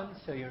equal to 1,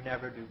 so you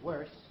never do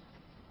worse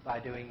by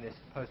doing this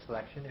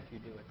post-selection if you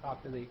do it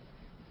properly,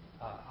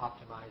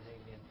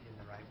 optimizing in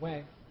the right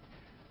way.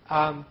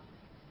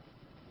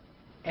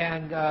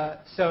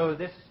 So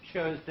this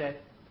shows that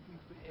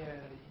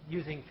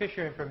using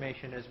Fisher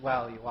information as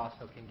well, you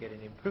also can get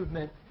an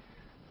improvement.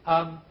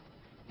 Now,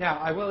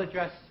 I will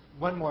address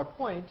one more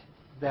point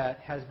that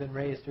has been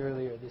raised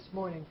earlier this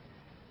morning.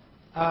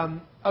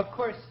 Of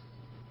course,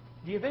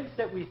 the events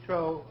that we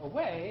throw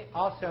away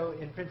also,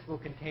 in principle,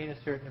 contain a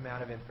certain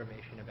amount of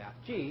information about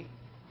G.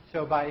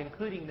 So by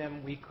including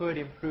them, we could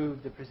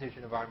improve the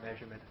precision of our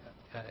measurement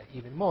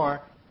even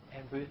more,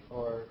 and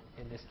or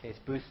in this case,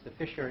 boost the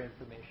Fisher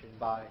information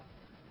by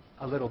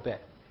a little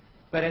bit.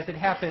 But as it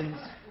happens,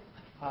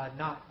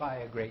 not by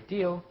a great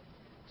deal.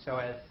 So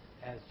as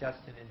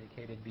Justin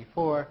indicated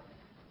before,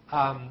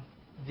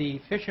 the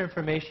Fisher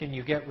information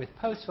you get with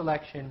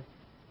post-selection,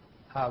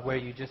 where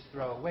you just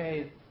throw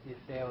away the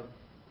failed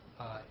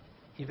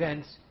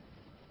events,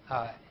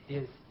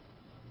 is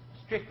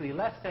strictly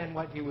less than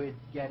what you would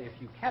get if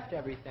you kept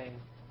everything,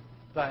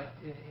 but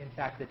in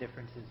fact the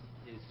difference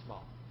is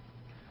small.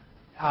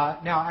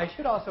 Now, I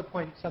should also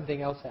point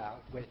something else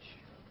out, which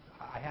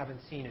I haven't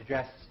seen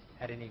addressed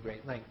at any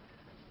great length.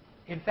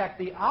 In fact,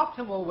 the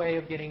optimal way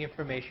of getting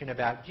information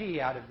about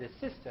G out of this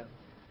system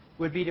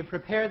would be to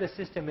prepare the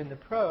system in the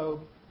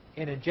probe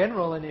in a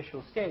general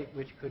initial state,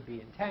 which could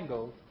be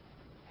entangled,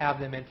 have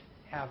the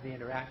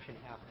interaction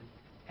happen,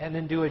 and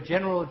then do a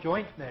general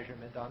joint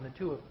measurement on the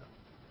two of them.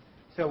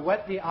 So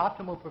what the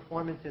optimal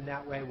performance in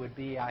that way would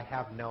be, I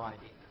have no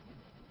idea.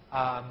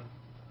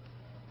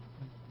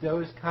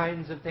 Those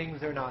kinds of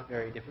things are not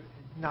very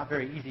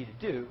easy to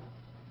do.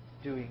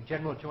 Doing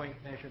general joint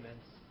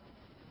measurements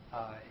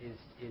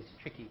is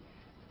tricky.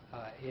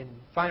 in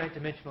finite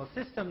dimensional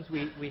systems,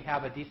 we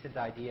have a decent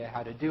idea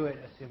how to do it,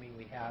 assuming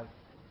we have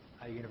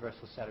a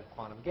universal set of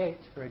quantum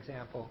gates, for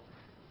example.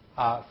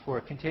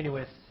 For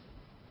continuous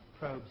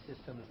probe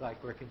systems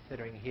like we're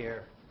considering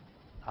here,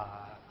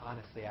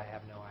 honestly, I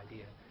have no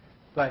idea.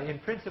 But in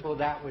principle,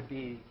 that would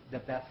be the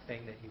best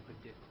thing that you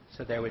could do.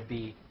 So there would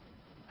be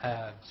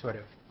a sort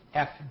of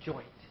F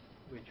joint,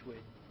 which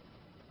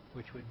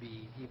would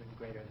be even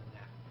greater than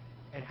that.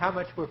 And how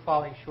much we're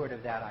falling short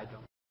of that, I don't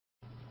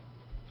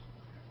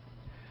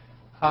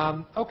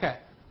know. OK.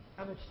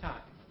 How much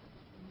time?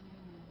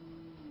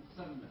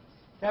 7 minutes.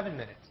 7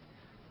 minutes.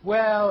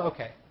 Well,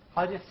 OK.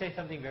 I'll just say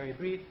something very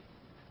brief.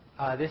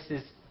 This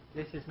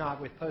is not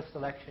with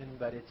post-selection,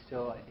 but it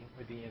still, I think,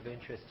 would be of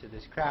interest to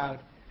this crowd.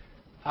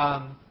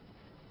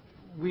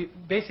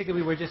 Basically,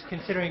 we were just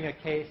considering a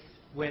case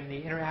when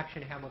the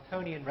interaction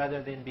Hamiltonian,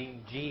 rather than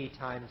being G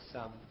times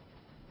some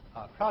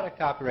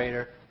product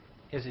operator,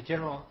 is a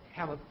general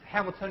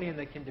Hamiltonian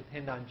that can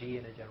depend on G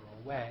in a general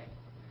way.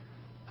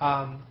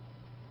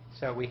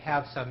 So we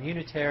have some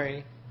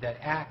unitary that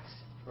acts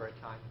for a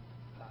time,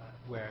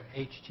 where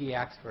Hg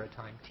acts for a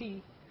time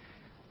t.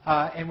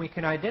 And we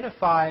can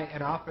identify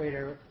an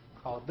operator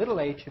called little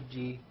h of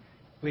G,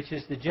 which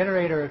is the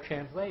generator of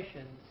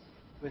translations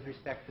with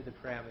respect to the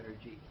parameter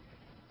G.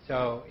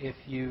 So if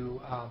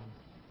you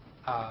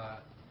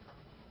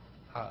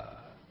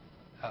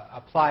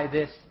apply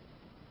this,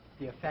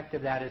 the effect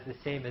of that is the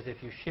same as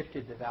if you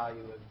shifted the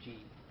value of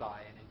G by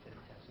an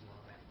infinitesimal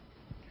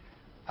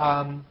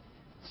amount.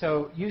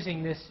 So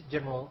using this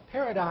general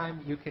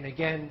paradigm, you can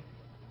again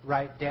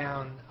write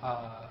down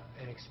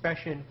an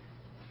expression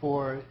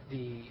for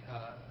the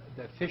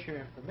Fisher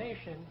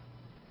information,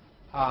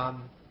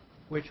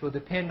 which will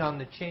depend on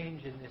the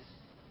change in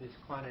this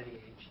quantity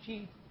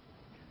Hg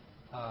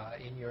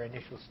in your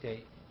initial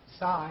state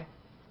psi.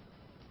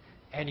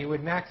 And you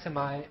would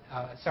maximize,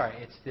 sorry,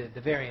 it's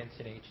the variance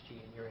in Hg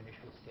in your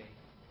initial state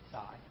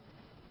psi.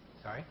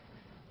 Sorry.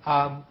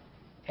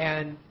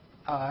 And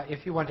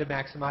if you want to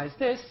maximize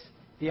this,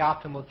 the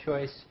optimal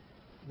choice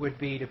would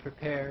be to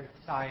prepare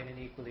psi in an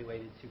equally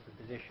weighted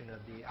superposition of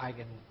the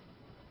eigen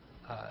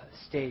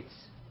states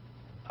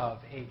of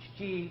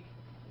Hg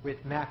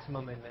with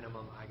maximum and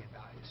minimum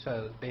eigenvalues.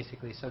 So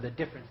basically, so the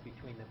difference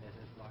between them is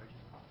as large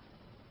as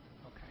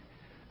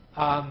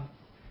possible. Okay.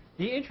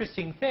 The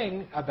interesting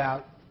thing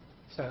about,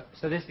 so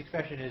this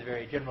expression is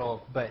very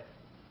general, but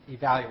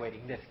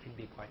evaluating this can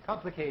be quite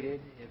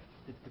complicated if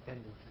the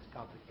dependence is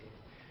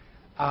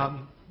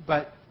complicated.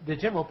 But the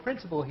general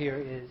principle here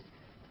is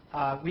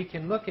we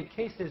can look at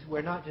cases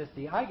where not just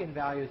the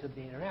eigenvalues of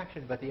the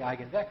interaction, but the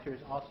eigenvectors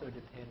also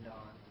depend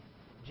on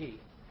G.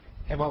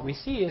 And what we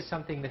see is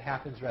something that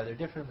happens rather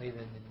differently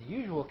than in the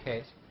usual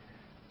case.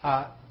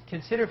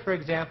 Consider, for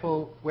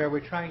example, where we're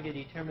trying to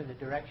determine the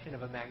direction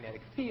of a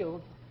magnetic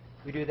field.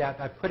 We do that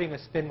by putting a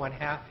spin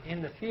 1/2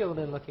 in the field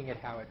and looking at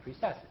how it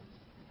precesses.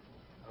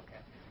 Okay.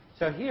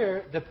 So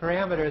here, the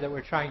parameter that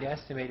we're trying to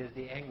estimate is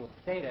the angle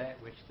theta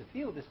at which the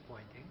field is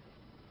pointing.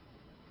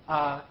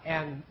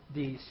 And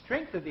the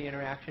strength of the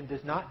interaction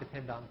does not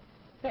depend on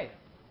theta.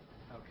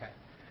 Okay.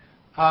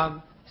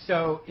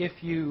 So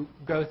if you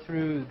go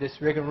through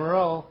this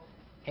rigmarole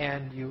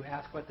and you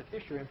ask what the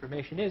Fisher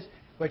information is,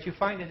 what you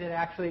find is that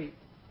actually,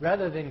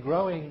 rather than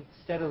growing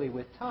steadily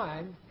with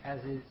time,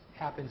 as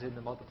happens in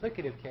the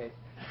multiplicative case,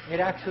 it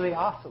actually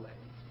oscillates.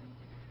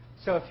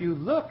 So if you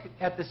look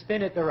at the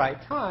spin at the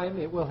right time,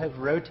 it will have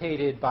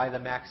rotated by the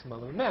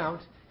maximum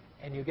amount,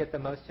 and you get the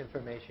most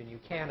information you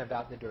can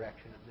about the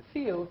direction of the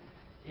field.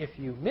 If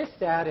you miss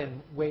that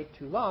and wait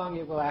too long,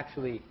 it will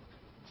actually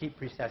keep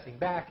precessing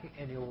back,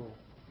 and you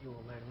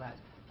will learn less.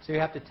 So you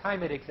have to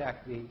time it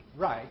exactly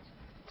right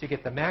to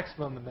get the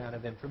maximum amount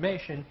of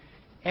information,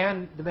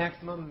 and the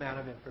maximum amount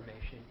of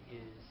information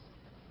is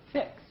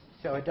fixed,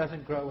 so it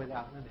doesn't grow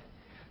without limit.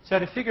 So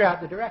to figure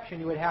out the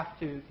direction,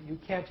 you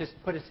can't just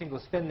put a single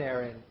spin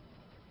there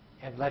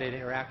and let it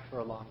interact for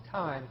a long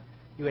time.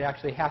 You would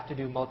actually have to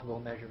do multiple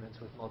measurements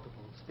with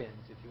multiple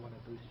spins if you want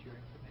to boost your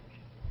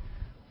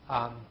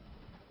information.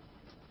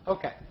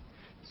 Okay,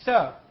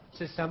 so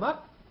to sum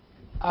up,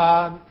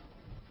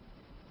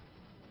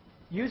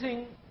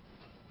 using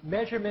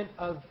measurement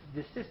of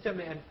the system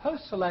and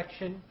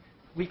post-selection,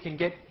 we can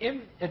get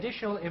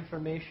additional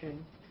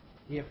information,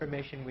 the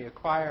information we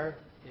acquire,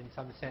 in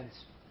some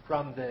sense,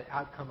 from the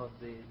outcome of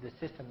the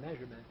system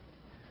measurement,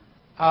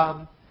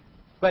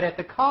 but at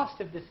the cost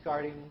of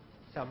discarding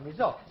some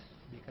results,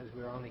 because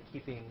we're only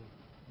keeping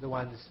the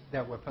ones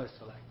that were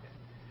post-selected.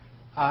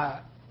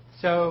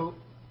 So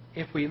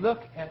if we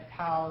look at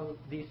how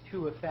these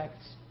two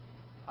effects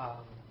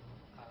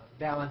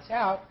balance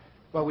out,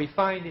 what we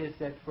find is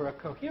that for a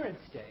coherent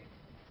state,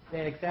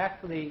 they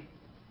exactly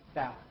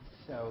balance.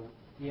 So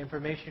the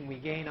information we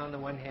gain on the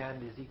one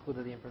hand is equal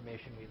to the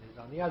information we lose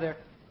on the other,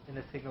 and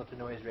the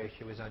signal-to-noise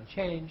ratio is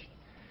unchanged.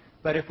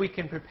 But if we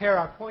can prepare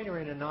our pointer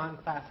in a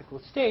non-classical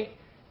state,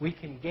 we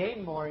can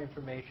gain more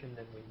information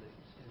than we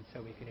lose. And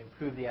so we can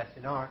improve the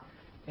SNR.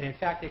 And in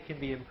fact, it can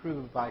be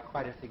improved by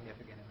quite a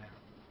significant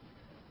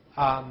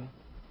amount.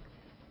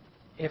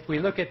 if we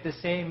look at the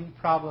same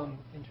problem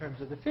in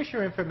terms of the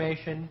Fisher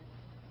information,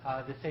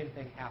 the same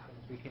thing happens.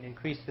 We can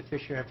increase the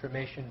Fisher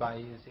information by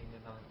using the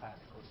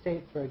non-classical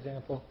state, for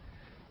example.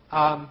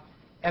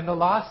 And the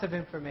loss of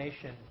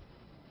information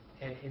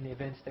in the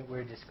events that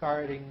we're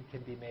discarding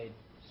can be made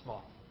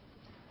small.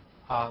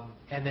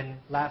 And then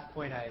last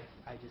point, I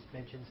just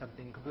mentioned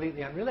something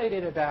completely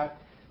unrelated about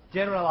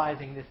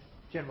generalizing this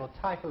general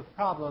type of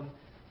problem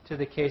to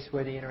the case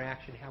where the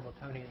interaction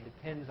Hamiltonian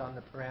depends on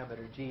the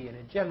parameter g in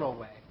a general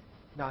way,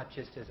 not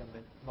just as a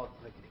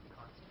multiplicative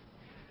constant.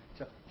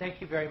 So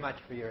thank you very much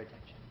for your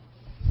attention.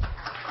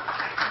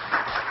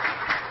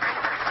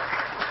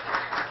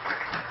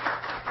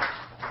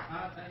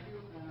 Thank you.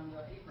 And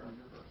Ephraim,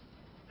 you're first.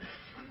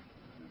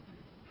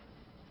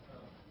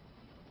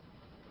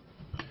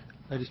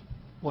 I just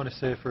want to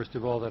say, first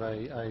of all, that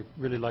I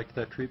really liked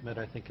that treatment.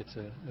 I think it's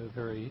a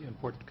very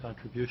important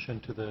contribution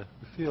to the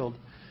field.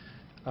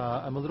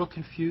 I'm a little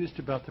confused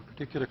about the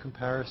particular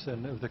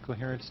comparison of the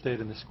coherent state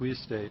and the squeeze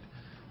state.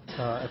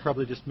 I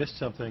probably just missed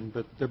something,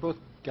 but they're both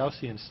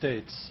Gaussian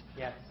states.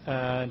 Yes.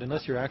 And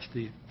unless you're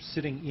actually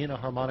sitting in a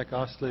harmonic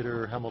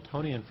oscillator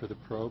Hamiltonian for the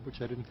probe,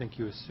 which I didn't think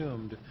you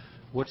assumed,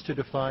 what's to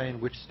define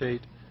which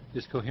state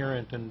is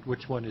coherent and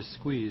which one is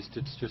squeezed?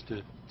 It's just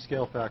a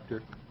scale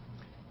factor.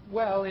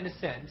 Well, in a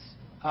sense.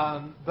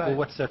 But Well,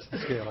 what sets the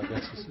scale, I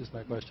guess, is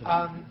my question.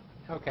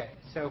 OK,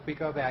 so if we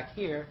go back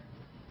here,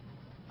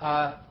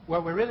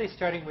 what we're really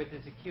starting with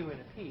is a Q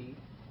and a P.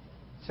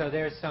 So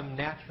there's some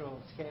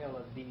natural scale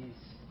of these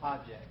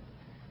objects.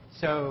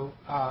 So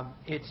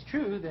it's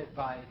true that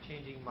by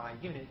changing my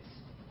units,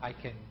 I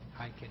can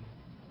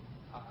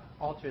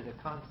alter the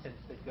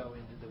constants that go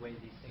into the way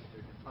these things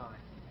are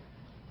defined.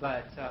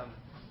 But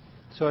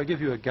so I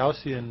give you a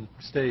Gaussian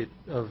state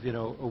of,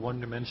 a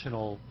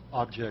one-dimensional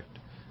object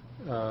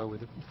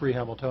with a free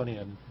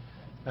Hamiltonian,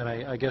 and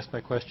I guess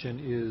my question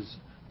is,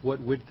 what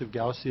width of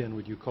Gaussian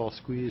would you call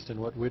squeezed, and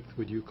what width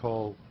would you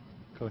call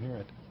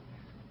coherent?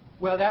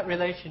 well, that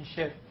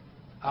relationship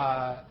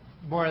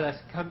more or less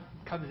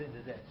comes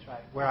into this,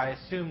 right? Where I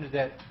assumed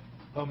that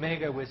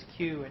omega was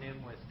Q and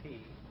M was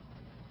P,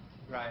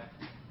 right?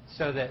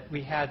 So that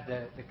we had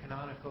the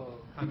canonical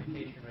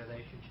commutation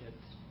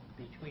relationships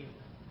between them.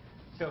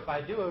 So if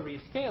I do a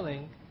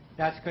rescaling,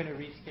 that's going to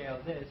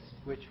rescale this,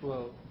 which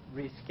will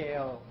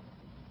rescale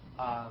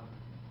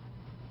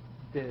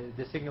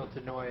the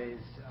signal-to-noise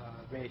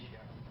ratio.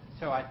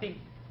 So I think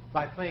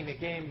by playing a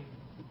game,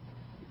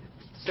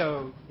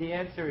 so the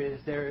answer is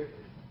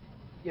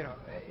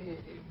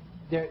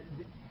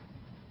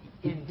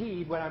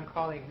indeed, what I'm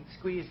calling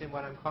squeezed and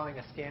what I'm calling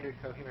a standard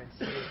coherent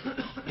state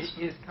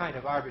is kind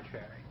of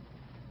arbitrary.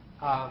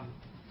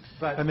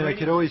 But I mean, for I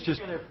could always any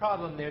particular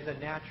problem, there's a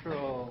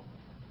natural,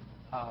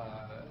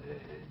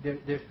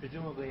 there's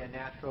presumably a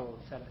natural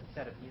set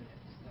of units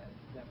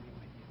that we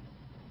would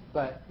use.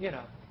 But,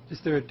 Is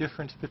there a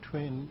difference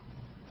between,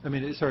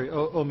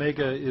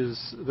 omega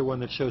is the one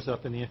that shows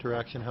up in the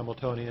interaction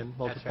Hamiltonian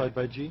multiplied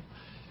by G.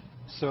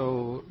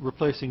 So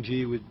replacing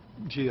G with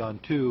G on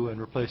 2 and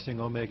replacing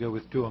omega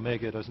with 2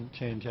 omega doesn't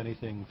change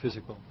anything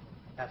physical.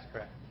 That's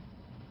correct.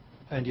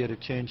 And yet it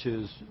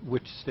changes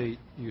which state,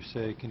 you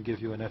say, can give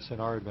you an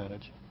SNR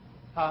advantage.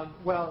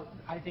 Well,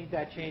 I think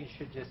that change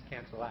should just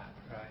cancel out,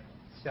 right?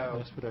 So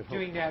That's what I'd hope.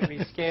 doing that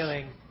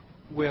rescaling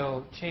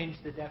will change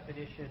the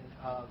definition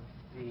of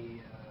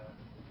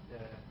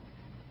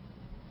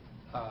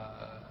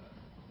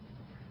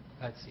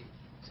let's see.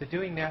 So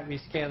doing that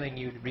rescaling,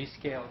 you'd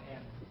rescale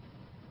M.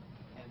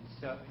 And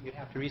so you'd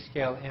have to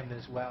rescale M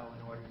as well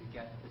in order to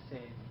get the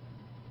same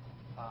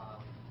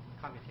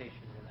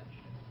commutation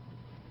relation.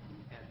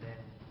 And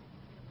then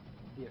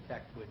the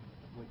effect would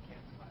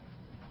cancel out.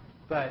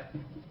 But,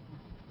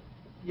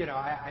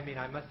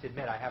 I must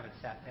admit I haven't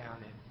sat down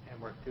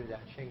and worked through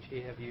that.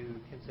 Sheng-Chi, have you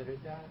considered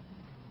that?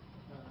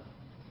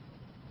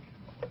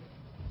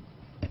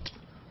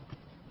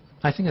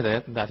 I think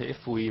that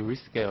if we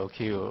rescale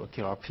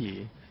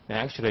QRP, then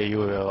actually you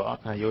will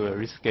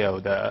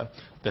rescale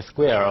the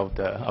square of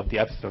the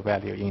absolute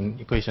value in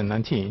equation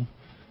 19.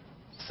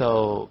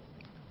 So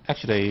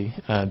actually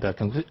the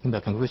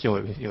conclusion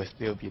will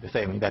still be the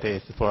same. That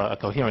is, for a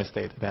coherent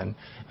state, then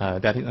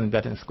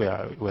that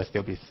square will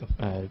still be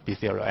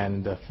 0,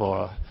 and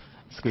for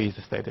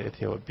squeezed state it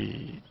will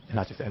be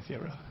larger than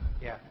 0.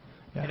 Yeah.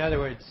 Yeah. In other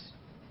words,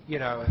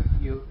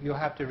 you'll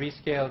have to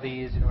rescale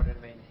these in order to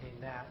maintain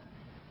that.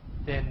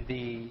 Then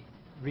the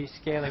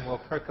rescaling will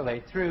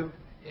percolate through.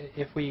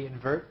 If we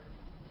invert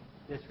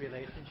this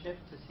relationship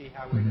to see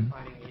how we're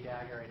defining A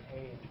dagger and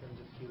A in terms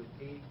of Q and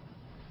P,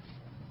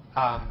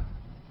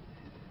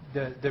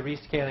 the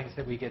rescalings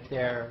that we get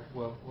there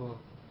will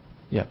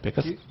Yeah,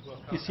 because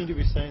You seem to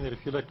be saying that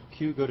if you let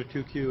Q go to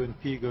 2Q and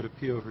P go to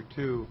P over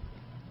 2,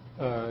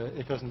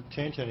 it doesn't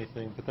change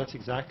anything, but that's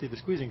exactly the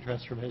squeezing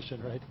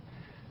transformation, right?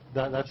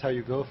 That's how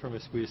you go from a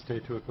squeezed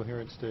state to a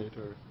coherent state,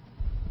 or...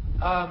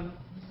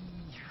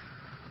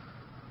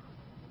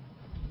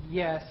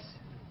 Yes,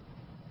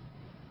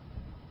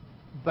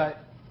 but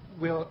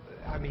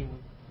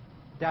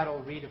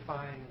that'll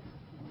redefine,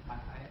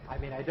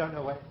 I don't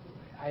know what,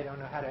 I don't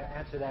know how to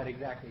answer that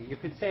exactly. You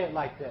could say it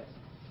like this.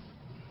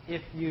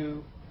 If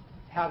you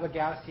have a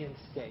Gaussian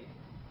state,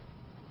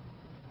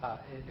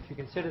 if you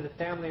consider the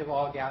family of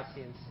all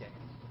Gaussian states,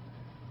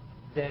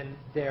 then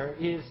there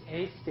is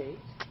a state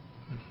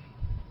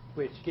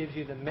which gives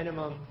you the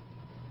minimum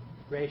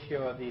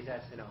ratio of these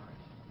S and R's,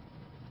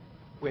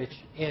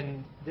 which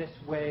in this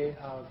way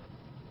of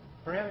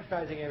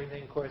parameterizing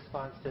everything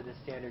corresponds to the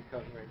standard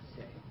coherent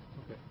state.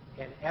 Okay.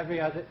 And every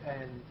other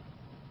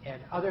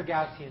and other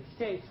Gaussian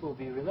states will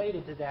be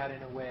related to that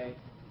in a way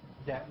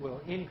that will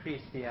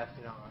increase the S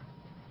and R.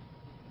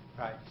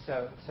 Right.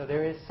 So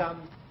there is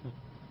some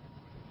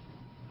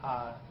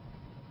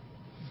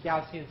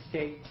Gaussian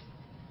state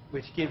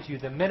which gives you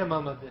the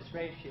minimum of this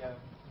ratio,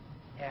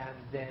 and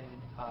then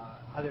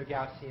other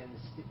Gaussian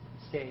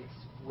states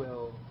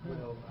will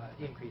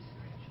increase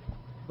the ratio.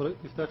 Well,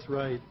 if that's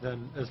right,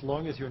 then as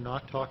long as you're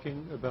not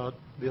talking about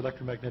the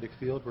electromagnetic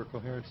field where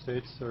coherent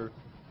states are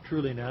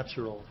truly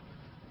natural,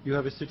 you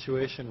have a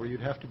situation where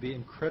you'd have to be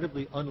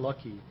incredibly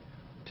unlucky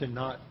to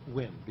not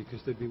win,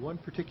 because there'd be one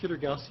particular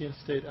Gaussian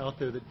state out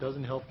there that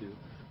doesn't help you,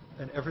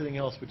 and everything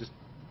else would just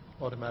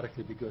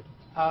automatically be good.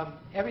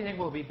 Everything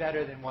will be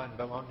better than one,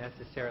 but won't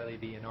necessarily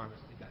be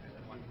enormously better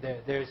than one.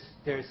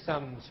 There's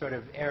some sort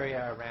of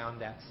area around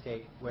that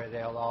state where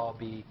they'll all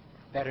be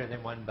better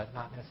than one, but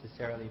not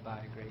necessarily by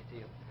a great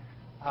deal.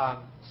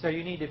 So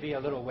you need to be a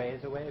little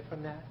ways away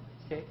from that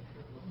state.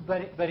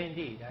 But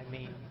indeed, I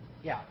mean,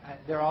 yeah,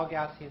 they're all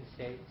Gaussian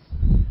states.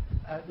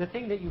 The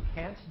thing that you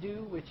can't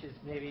do, which is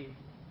maybe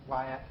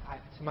why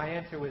so my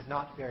answer was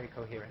not very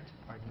coherent,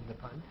 pardon the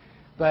pun,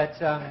 but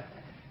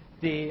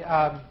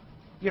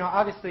you know,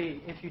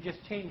 obviously, if you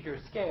just change your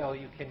scale,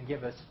 you can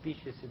give a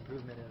specious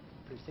improvement of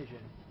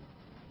precision.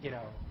 You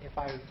know, if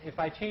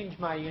I change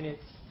my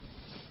units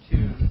to,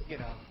 you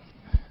know,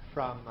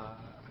 from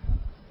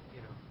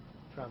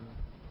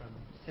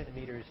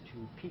centimeters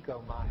to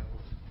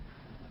picomiles,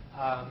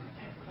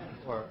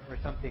 or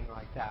something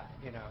like that,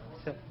 you know.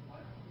 So,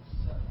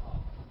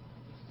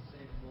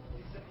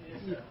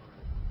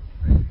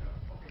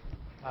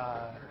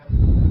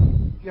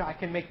 you know, I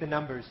can make the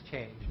numbers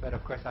change, but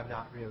of course I'm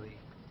not really.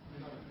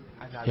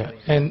 Yeah,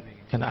 and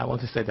I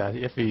want to say that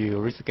if you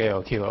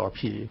rescale Q or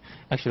P,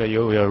 actually you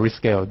will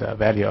rescale the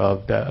value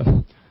of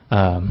the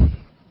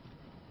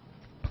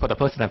for the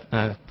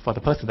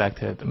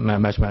post-selected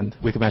measurement,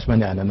 weak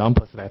measurement, and the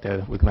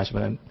non-post-selected weak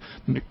measurement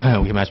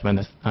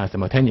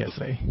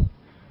simultaneously.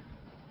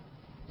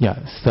 Yeah,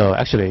 so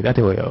actually that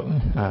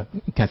will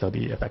cancel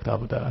the effect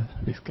of the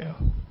rescale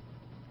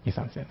in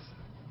some sense.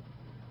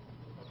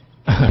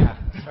 Yeah,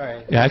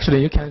 sorry. Yeah,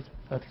 actually you can.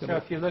 So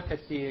if you look at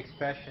the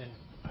expression.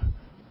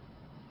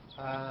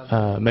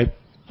 Maybe,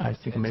 I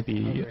think maybe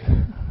you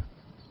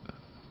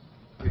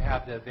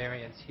have the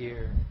variance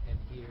here and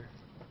here.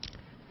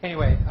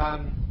 Anyway,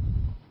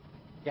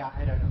 yeah,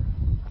 I don't know,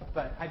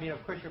 but I mean,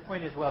 of course, your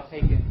point is well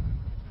taken.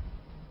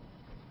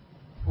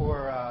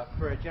 For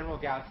a general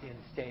Gaussian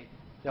state,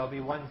 there'll be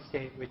one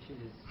state which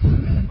is the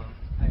minimum.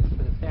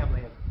 For the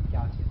family of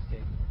Gaussian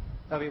states,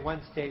 there'll be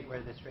one state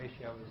where this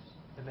ratio is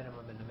the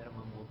minimum, and the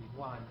minimum will be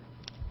 1,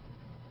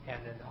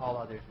 and then all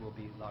others will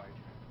be larger.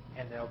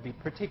 And there'll be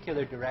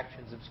particular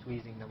directions of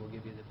squeezing that will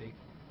give you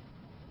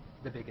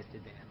the biggest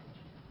advantage.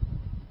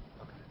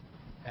 Okay.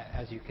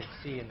 As you can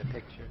see in the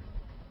picture,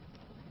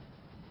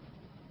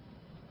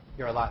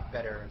 you're a lot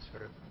better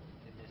sort of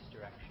in this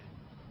direction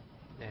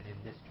than in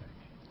this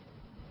direction.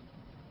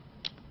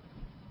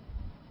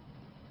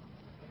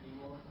 Any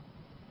more?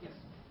 Yes.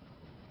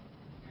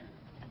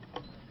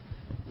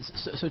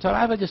 So Todd, I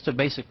have just a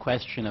basic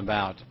question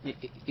about,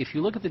 if you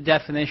look at the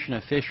definition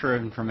of Fisher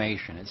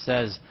information, it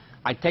says,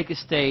 I take a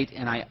state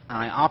and I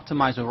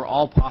optimize over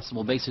all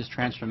possible basis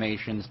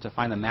transformations to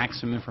find the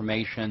maximum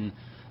information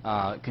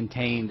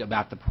contained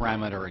about the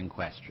parameter in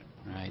question,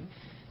 right?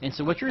 And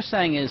so what you're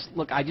saying is,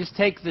 look, I just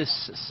take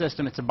this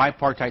system, it's a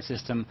bipartite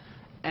system,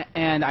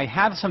 and I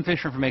have some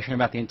Fisher information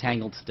about the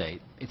entangled state,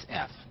 it's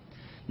F.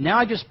 Now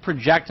I just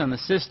project on the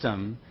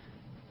system,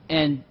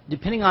 and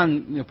depending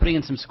on putting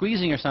in some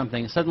squeezing or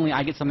something, suddenly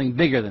I get something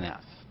bigger than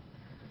F,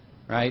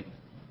 right?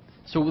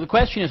 So the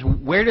question is,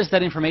 where does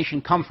that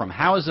information come from?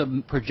 How is a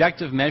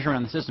projective measurement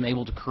on the system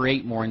able to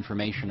create more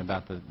information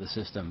about the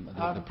system,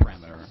 the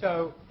parameter?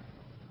 So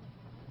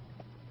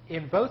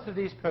in both of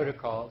these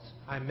protocols,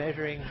 I'm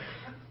measuring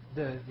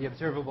the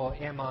observable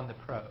M on the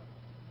probe.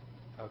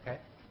 Okay?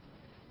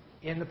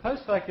 In the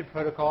post-selected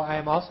protocol, I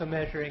am also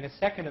measuring a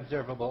second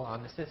observable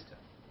on the system.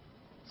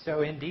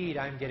 So indeed,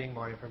 I'm getting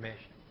more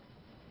information.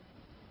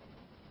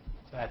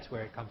 So that's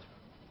where it comes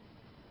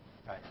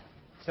from. Right?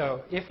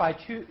 So if I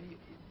choose...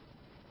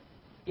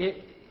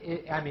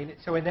 I mean,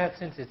 so in that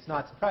sense, it's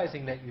not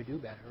surprising that you do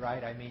better,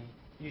 right? I mean,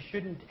 you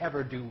shouldn't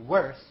ever do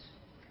worse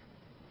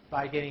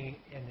by getting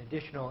an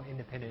additional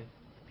independent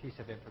piece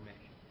of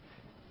information.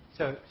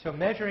 So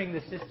measuring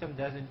the system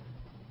doesn't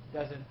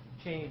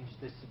change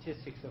the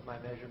statistics of my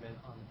measurement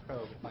on the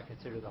probe if I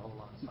consider the whole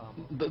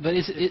ensemble. But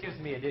it gives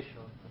me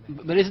additional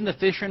information. But isn't the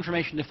Fisher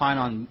information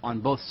defined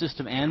on both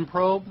system and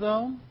probe,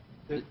 though?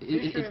 The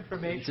Fisher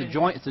information.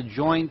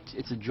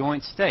 It's a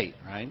joint state,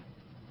 right?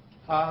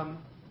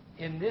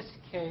 In this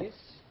case,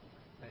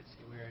 let's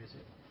see, where is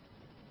it?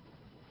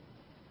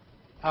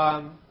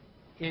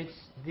 It's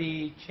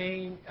the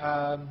chain.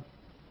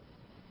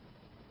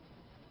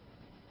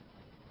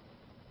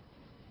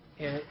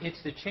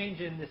 It's the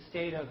change in the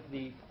state of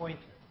the pointer,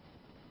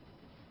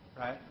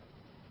 right?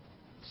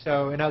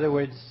 So, in other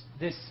words,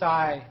 this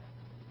psi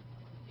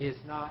is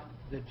not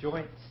the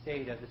joint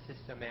state of the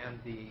system and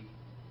the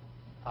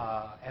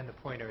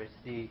pointer. It's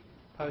the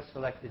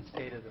post-selected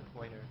state of the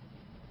pointer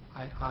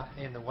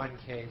in the one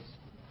case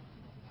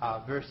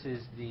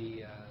versus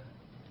the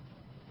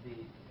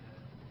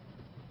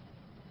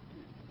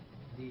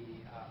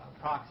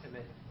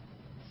approximate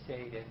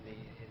state in the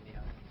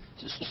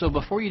other. So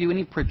before you do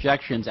any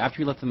projections,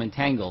 after you let them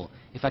entangle,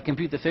 if I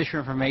compute the Fisher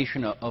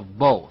information of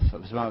both,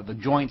 of the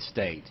joint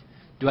state,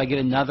 do I get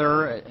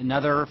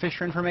another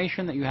Fisher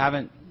information that you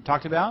haven't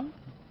talked about?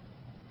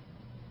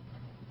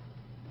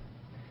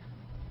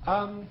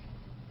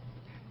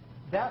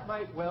 That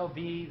might well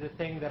be the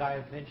thing that I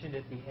have mentioned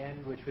at the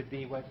end, which would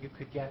be what you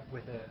could get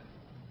with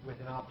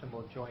an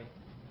optimal joint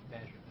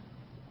measurement.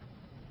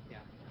 Yeah.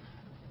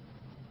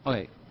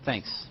 Okay,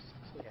 thanks.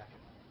 Yeah.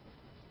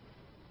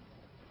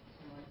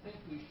 So I think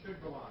we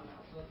should go on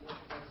now. So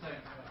let's say